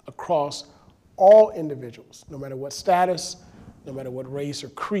extends across all individuals, no matter what status, no matter what race or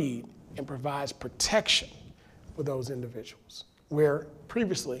creed, and provides protection for those individuals, where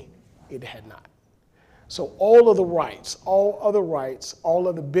previously it had not. So all of the rights, all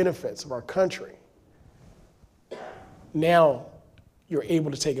of the benefits of our country, now you're able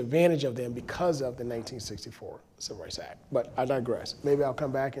to take advantage of them because of the 1964 Civil Rights Act. But I digress. Maybe I'll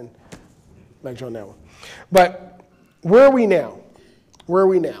come back and lecture on that one. But where are we now? Where are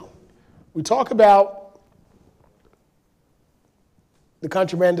we now? We talk about the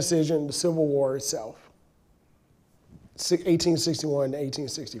Contraband Decision, the Civil War itself, 1861 to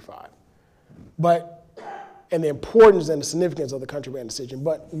 1865. And the importance and the significance of the Contraband Decision.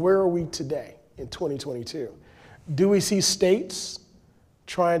 But where are we today in 2022? Do we see states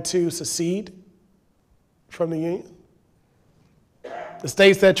trying to secede from the Union? The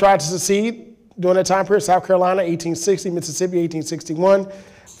states that tried to secede during that time period: South Carolina, 1860, Mississippi, 1861,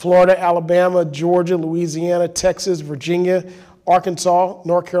 Florida, Alabama, Georgia, Louisiana, Texas, Virginia, Arkansas,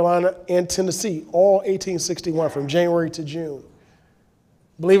 North Carolina, and Tennessee, all 1861 from January to June.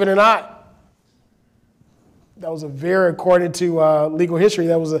 Believe it or not, that was according to legal history,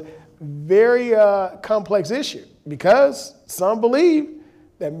 that was a very complex issue, because some believe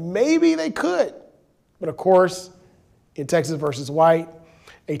that maybe they could. But of course, in Texas versus White,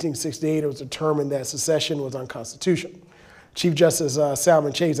 1868, it was determined that secession was unconstitutional. Chief Justice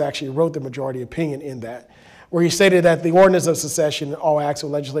Salmon Chase actually wrote the majority opinion in that, where he stated that the ordinance of secession and all acts of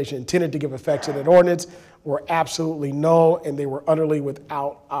legislation intended to give effect to that ordinance were absolutely null, and they were utterly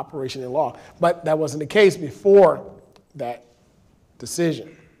without operation in law. But that wasn't the case before that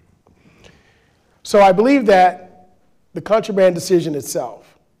decision. So I believe that the Contraband Decision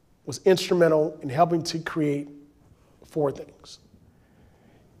itself was instrumental in helping to create four things.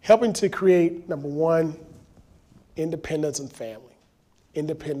 Helping to create, number one, independence and family.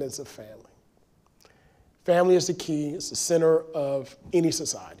 Independence of family. Family is the key, it's the center of any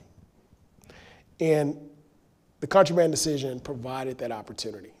society. And the Contraband Decision provided that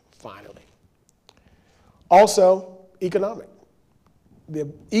opportunity, finally. Also, economic.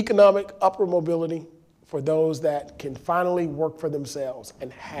 The economic upward mobility for those that can finally work for themselves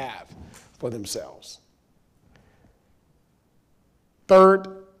and have for themselves.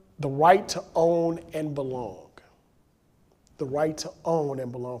 Third, the right to own and belong. The right to own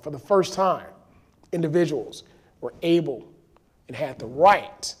and belong. For the first time, individuals were able and had the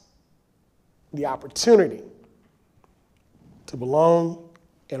right, the opportunity to belong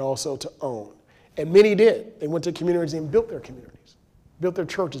and also to own. And many did. They went to communities and built their communities, built their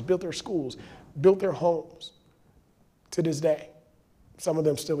churches, built their schools, built their homes. To this day, some of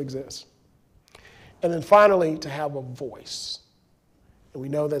them still exist. And then finally, to have a voice. And we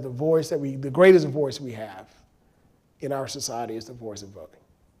know that the greatest voice we have in our society is the voice of voting.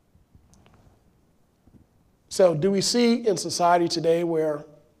 So do we see in society today where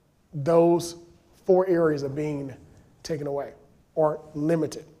those four areas are being taken away or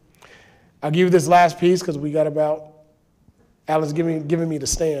limited? I'll give you this last piece because we got about, Alan's giving me the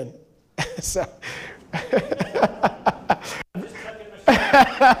stand. So.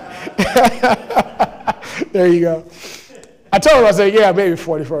 There you go. I told him, I said, yeah, maybe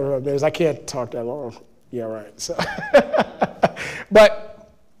 45 minutes. I can't talk that long. Yeah, right. So,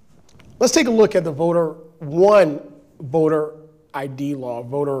 but let's take a look at the voter ID law,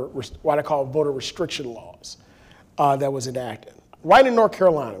 what I call voter restriction laws that was enacted. Right in North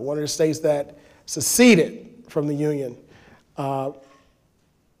Carolina, one of the states that seceded from the Union.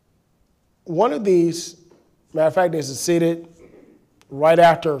 One of these, matter of fact, they seceded right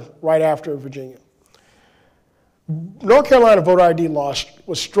after Virginia. North Carolina voter ID law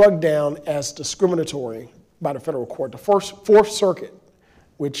was struck down as discriminatory by the federal court, the Fourth Circuit,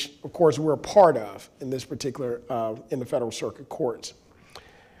 which of course we're a part of in this particular, in the federal circuit courts.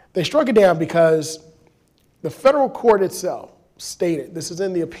 They struck it down because the federal court itself stated, this is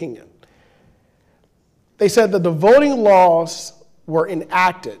in the opinion, they said that the voting laws were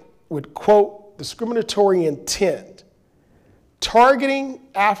enacted with, quote, discriminatory intent, targeting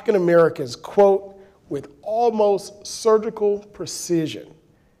African Americans, quote, with almost surgical precision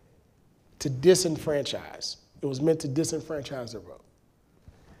to disenfranchise. It was meant to disenfranchise their vote.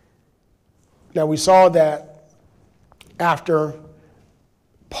 Now we saw that after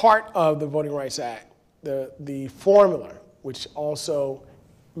part of the Voting Rights Act, the formula, which also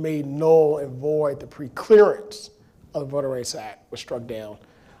made null and void the preclearance of the Voting Rights Act, was struck down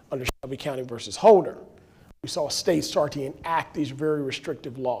under Shelby County versus Holder. We saw states start to enact these very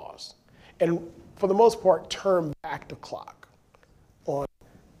restrictive laws and, for the most part, turn back the clock on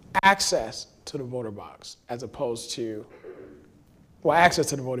access to the voter box as opposed to, well, access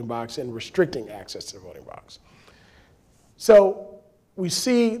to the voting box and restricting access to the voting box. So we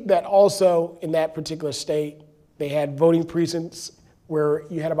see that also in that particular state, they had voting precincts where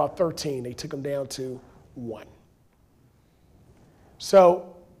you had about 13. They took them down to 1.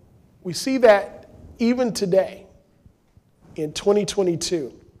 So we see that even today, in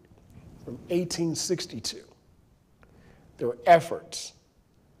 2022, from 1862, there were efforts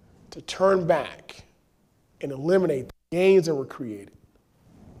to turn back and eliminate the gains that were created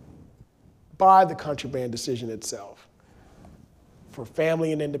by the Contraband Decision itself for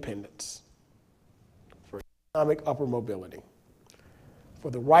family and independence, for economic upward mobility,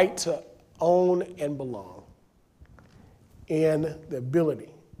 for the right to own and belong, and the ability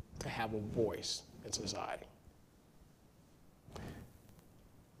to have a voice in society.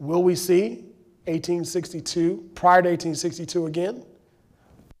 Will we see 1862, prior to 1862 again?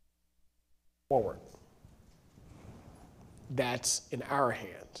 Forward. That's in our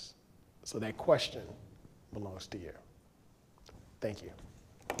hands. So that question belongs to you. Thank you.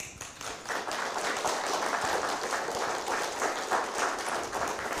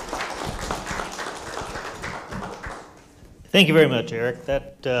 Thank you very much, Eric.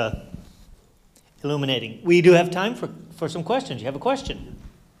 That illuminating. We do have time for some questions. You have a question?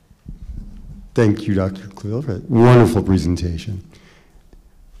 Thank you, Dr. Claville, for that wonderful presentation.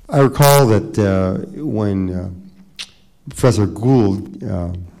 I recall that when Professor Gould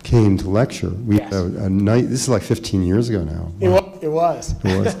came to lecture, we had a night, this is like 15 years ago now. It was.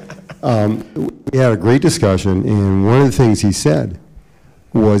 We had a great discussion, and one of the things he said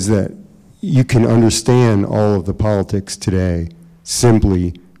was that you can understand all of the politics today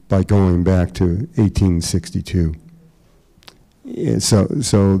simply by going back to 1862. And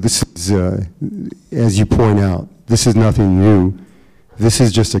so this is, as you point out, this is nothing new. This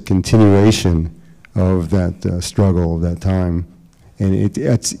is just a continuation of that struggle of that time. And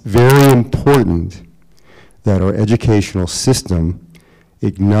it's very important that our educational system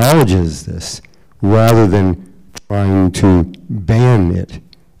acknowledges this rather than trying to ban it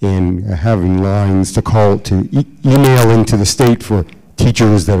and having lines to call to email into the state for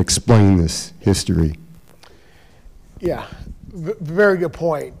teachers that explain this history. Yeah, very good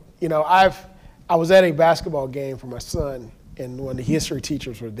point. You know, I was at a basketball game for my son, and one of the history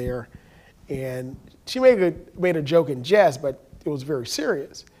teachers were there, and she made a joke in jest, but it was very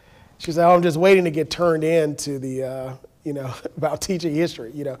serious. She said, "Oh, I'm just waiting to get turned in to the, about teaching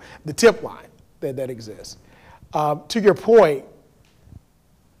history, the tip line that exists." To your point,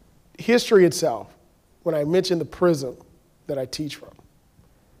 history itself, when I mentioned the prism that I teach from,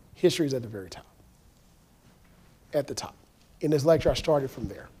 history is at the very top, at the top. In this lecture, I started from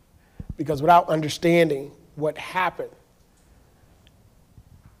there. Because without understanding what happened,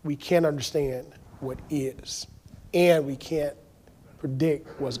 we can't understand what is, and we can't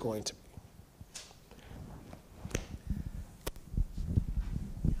predict what's going to be.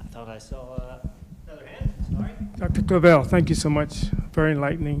 I thought I saw another hand. Sorry. Dr. Claville, thank you so much. Very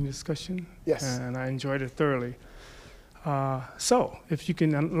enlightening discussion. Yes. And I enjoyed it thoroughly. So, if you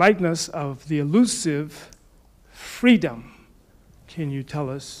can enlighten us of the elusive freedom, can you tell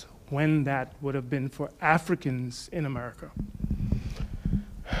us when that would have been for Africans in America?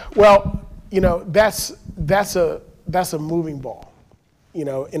 Well, that's a moving ball,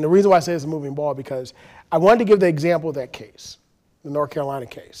 and the reason why I say it's a moving ball because I wanted to give the example of that case, the North Carolina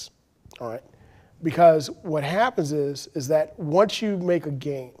case, all right? Because what happens is that once you make a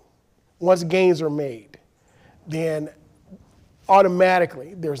gain, once gains are made, then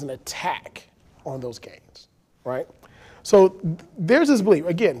automatically there's an attack on those gains, right? So there's this belief.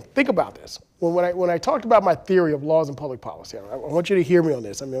 Again, think about this. When I talked about my theory of laws and public policy, I want you to hear me on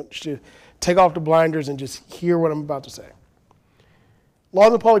this. I want you to take off the blinders and just hear what I'm about to say.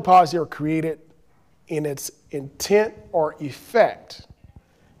 Laws and public policy are created in its intent or effect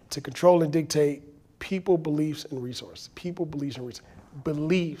to control and dictate people, beliefs, and resources. People, beliefs, and resources.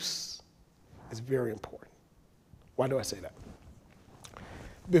 Beliefs is very important. Why do I say that?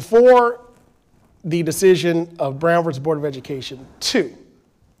 Before the decision of Brown versus Board of Education 2,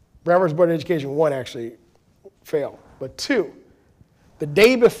 Brown versus Board of Education 1 actually failed, but 2, the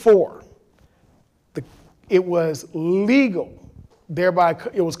day before, it was legal, thereby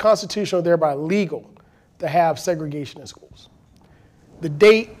it was constitutional, thereby legal to have segregation in schools. The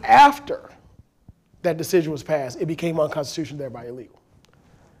day after that decision was passed, it became unconstitutional, thereby illegal.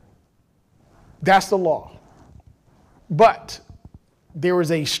 That's the law. But there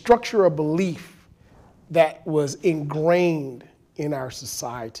was a structure of belief that was ingrained in our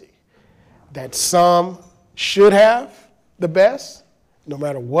society that some should have the best no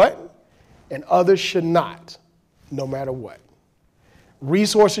matter what, and others should not, no matter what.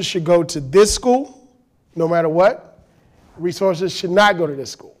 Resources should go to this school, no matter what. Resources should not go to this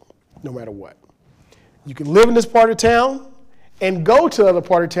school, no matter what. You can live in this part of town and go to the other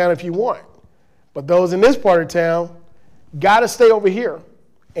part of town if you want. But those in this part of town got to stay over here.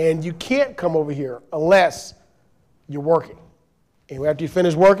 And you can't come over here unless you're working. And after you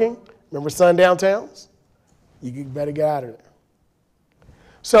finish working, remember sundown towns? You better get out of there.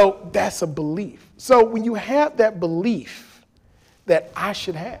 So that's a belief. So when you have that belief that I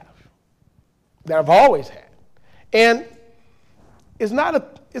should have, that I've always had, and it's not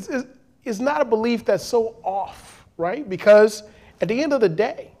a belief that's so off, right? Because at the end of the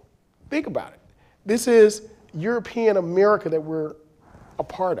day, think about it. This is European America that we're a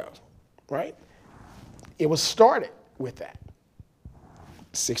part of, right? It was started with that.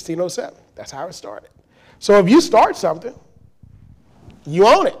 1607, that's how it started. So if you start something, you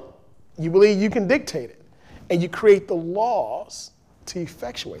own it. You believe you can dictate it. And you create the laws to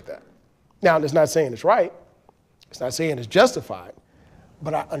effectuate that. Now, it's not saying it's right. It's not saying it's justified.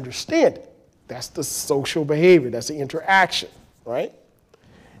 But I understand it. That's the social behavior. That's the interaction, right?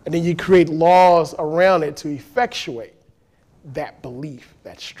 And then you create laws around it to effectuate that belief,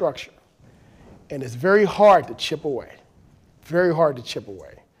 that structure. And it's very hard to chip away. Very hard to chip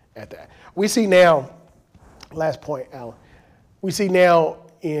away at that. We see now, last point, Alan, we see now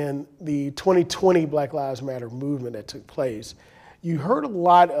in the 2020 Black Lives Matter movement that took place, we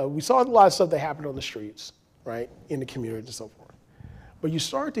saw a lot of stuff that happened on the streets, right, in the community and so forth. But you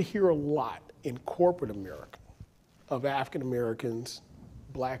started to hear a lot in corporate America of African Americans,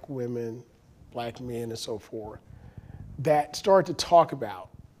 black women, black men, and so forth, that started to talk about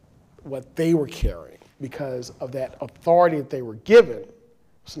what they were carrying because of that authority that they were given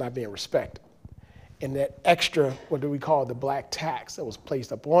was not being respected. And that extra, what do we call the black tax that was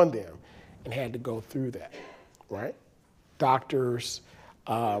placed upon them and had to go through that, right? Doctors,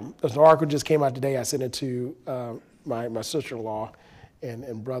 there's an article just came out today, I sent it to my sister-in-law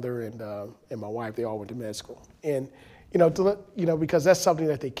and brother and my wife, they all went to med school. And because that's something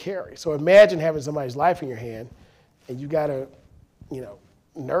that they carry. So imagine having somebody's life in your hand and you got a,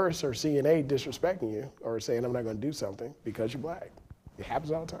 nurse or CNA disrespecting you or saying, I'm not going to do something because you're black. It happens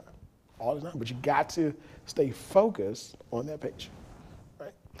all the time. All the time, but you got to stay focused on that page,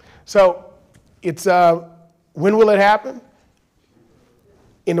 right? So it's, when will it happen?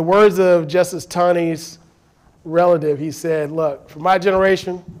 In the words of Justice Taney's relative, he said, look, for my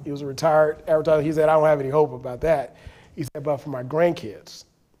generation, he was a retired advertiser, he said, I don't have any hope about that. He said, but for my grandkids,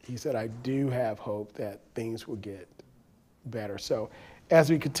 he said, I do have hope that things will get better. So as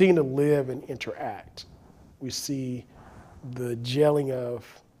we continue to live and interact, we see the gelling of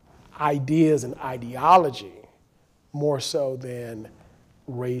ideas and ideology more so than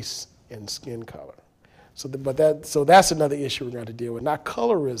race and skin color. So that's another issue we're going to deal with, not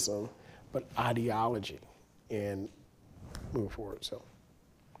colorism, but ideology and move forward. So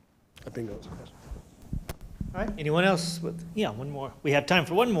I think that was a question. All right, anyone else? One more. We have time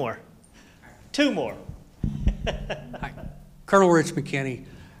for one more. Two more. Hi. Colonel Rich McKinney,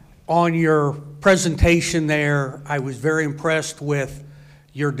 on your presentation there, I was very impressed with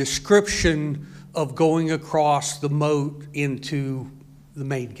your description of going across the moat into the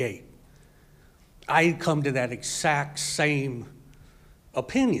main gate. I had come to that exact same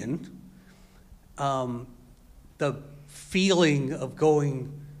opinion. The feeling of going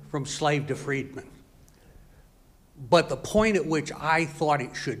from slave to freedman. But the point at which I thought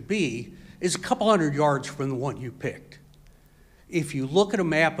it should be is a couple hundred yards from the one you picked. If you look at a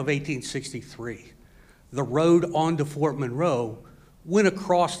map of 1863, the road onto Fort Monroe went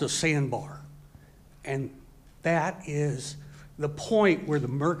across the sandbar. And that is the point where the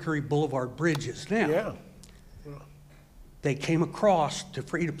Mercury Boulevard Bridge is now. Yeah. They came across to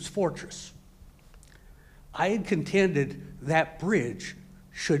Freedom's Fortress. I had contended that bridge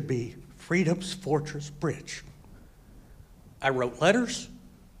should be Freedom's Fortress Bridge. I wrote letters,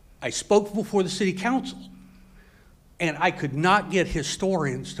 I spoke before the city council, and I could not get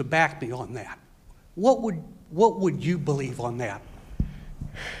historians to back me on that. What would you believe on that?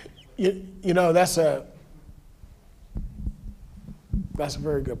 That's a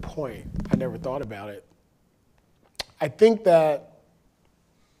very good point. I never thought about it. I think that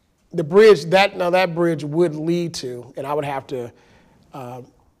the bridge, that bridge would lead to, and I would have to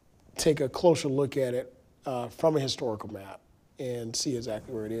take a closer look at it from a historical map and see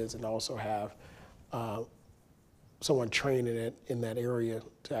exactly where it is, and also have someone trained in it in that area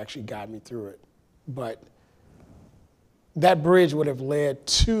to actually guide me through it. But that bridge would have led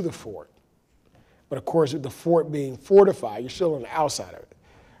to the fort. But of course, with the fort being fortified, you're still on the outside of it.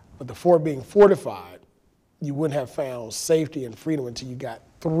 But the fort being fortified, you wouldn't have found safety and freedom until you got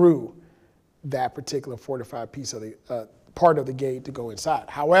through that particular fortified piece of the part of the gate to go inside.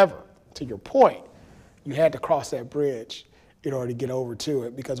 However, to your point, you had to cross that bridge in order to get over to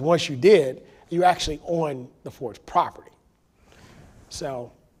it, because once you did, you're actually on the fort's property.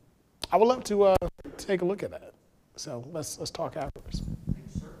 So I would love to take a look at that. So let's talk afterwards.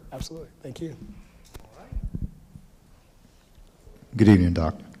 Thanks, sir. Absolutely. Thank you. All right. Good evening,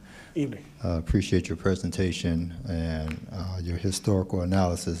 Doctor. Evening. Appreciate your presentation and your historical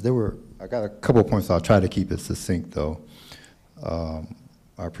analysis. I got a couple of points. I'll try to keep it succinct, though. I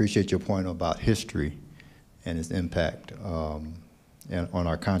appreciate your point about history and its impact and on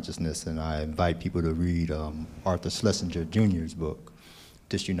our consciousness, and I invite people to read Arthur Schlesinger Jr.'s book,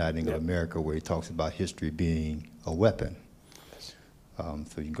 Disuniting of America, where he talks about history being a weapon. So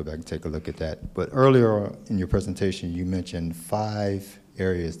you can go back and take a look at that. But earlier in your presentation, you mentioned 5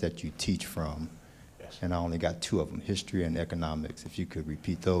 areas that you teach from, and I only got 2 of them, history and economics. If you could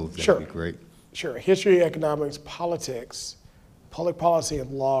repeat those, that would be great. Sure. History, economics, politics, public policy, and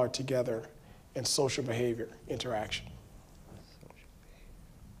law are together, and social behavior, interaction.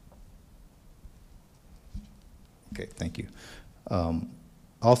 Okay, thank you. I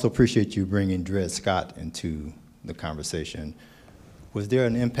also appreciate you bringing Dred Scott into the conversation. Was there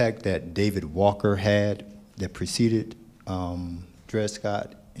an impact that David Walker had that preceded Dred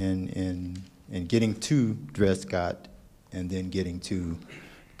Scott in getting to Dred Scott and then getting to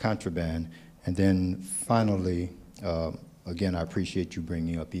Contraband? And then finally, again, I appreciate you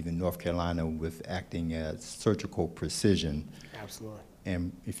bringing up even North Carolina with acting as surgical precision. Absolutely.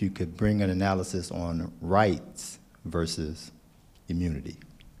 And if you could bring an analysis on rights versus immunity.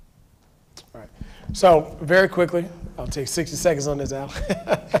 All right. So very quickly, I'll take 60 seconds on this, Al. Take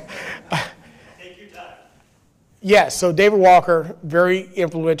your time. Yes, so David Walker, very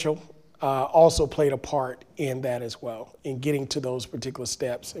influential, also played a part in that as well, in getting to those particular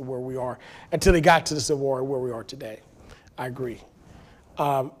steps and where we are, until they got to the Civil War and where we are today. I agree.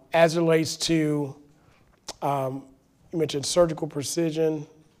 As it relates to, you mentioned surgical precision.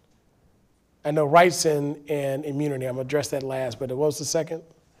 I know rights and immunity. I'm going to address that last, but what was the second?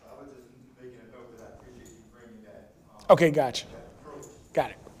 I was just making a note that I appreciate you bringing that. Okay, gotcha.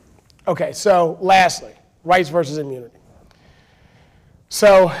 Got it. Okay, so lastly, rights versus immunity.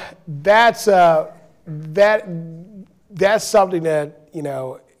 So that's something that, you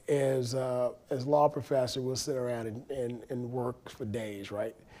know, as law professor, we'll sit around and work for days,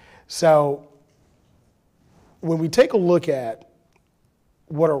 right? So when we take a look at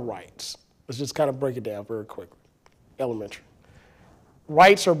what are rights, let's just kind of break it down very quickly, elementary.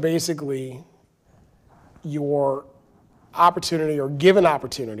 Rights are basically your opportunity or given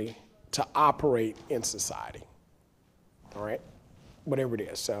opportunity to operate in society, all right? Whatever it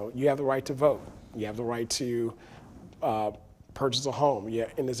is. So you have the right to vote. You have the right to purchase a home.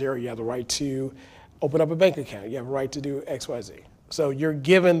 In this area, you have the right to open up a bank account. You have the right to do X, Y, Z. So you're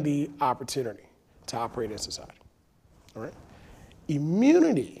given the opportunity to operate in society, all right?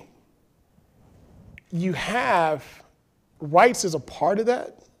 Immunity, you have rights as a part of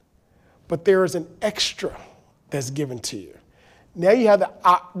that, but there is an extra that's given to you. Now you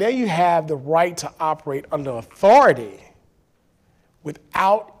have the right to operate under authority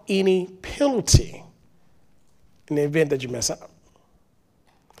without any penalty in the event that you mess up.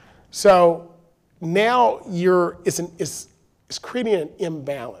 So now it's creating an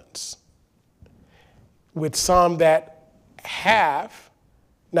imbalance with some that have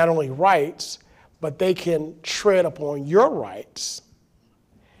not only rights, but they can tread upon your rights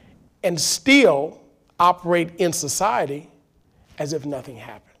and still operate in society as if nothing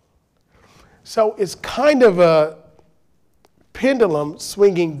happened. So it's kind of a pendulum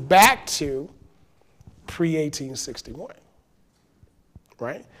swinging back to pre-1861,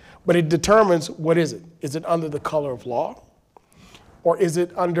 right? But it determines, what is it? Is it under the color of law, or is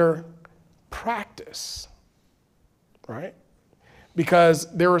it under practice, right? Because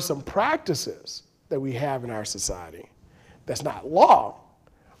there are some practices that we have in our society that's not law,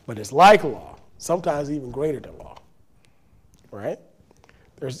 but it's like law, sometimes even greater than law, right?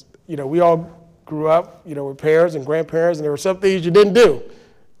 There's, we all grew up, with parents and grandparents, and there were some things you didn't do,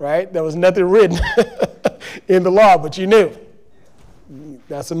 right? There was nothing written in the law, but you knew.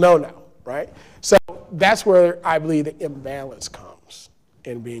 That's a no-no, right? So that's where I believe the imbalance comes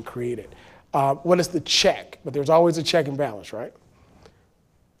in being created. What is the check? But there's always a check and balance, right?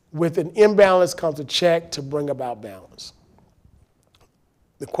 With an imbalance comes a check to bring about balance.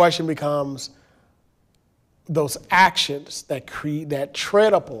 The question becomes those actions that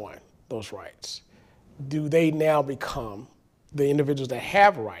tread upon those rights. do they now become, the individuals that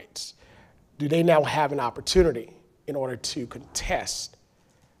have rights, do they now have an opportunity in order to contest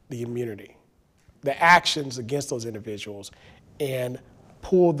the immunity, the actions against those individuals, and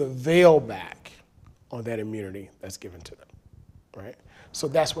pull the veil back on that immunity that's given to them, right? So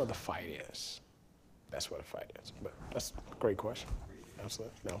that's where the fight is. That's where the fight is. But that's a great question.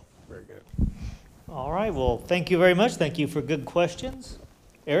 Absolutely. No, very good. All right, well, thank you very much. Thank you for good questions.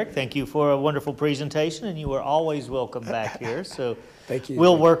 Eric, thank you for a wonderful presentation, and you are always welcome back here. So Thank you.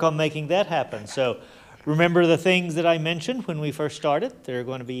 We'll work on making that happen. So remember the things that I mentioned when we first started. They're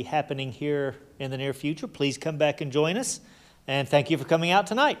going to be happening here in the near future. Please come back and join us. And thank you for coming out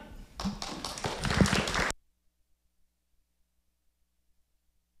tonight.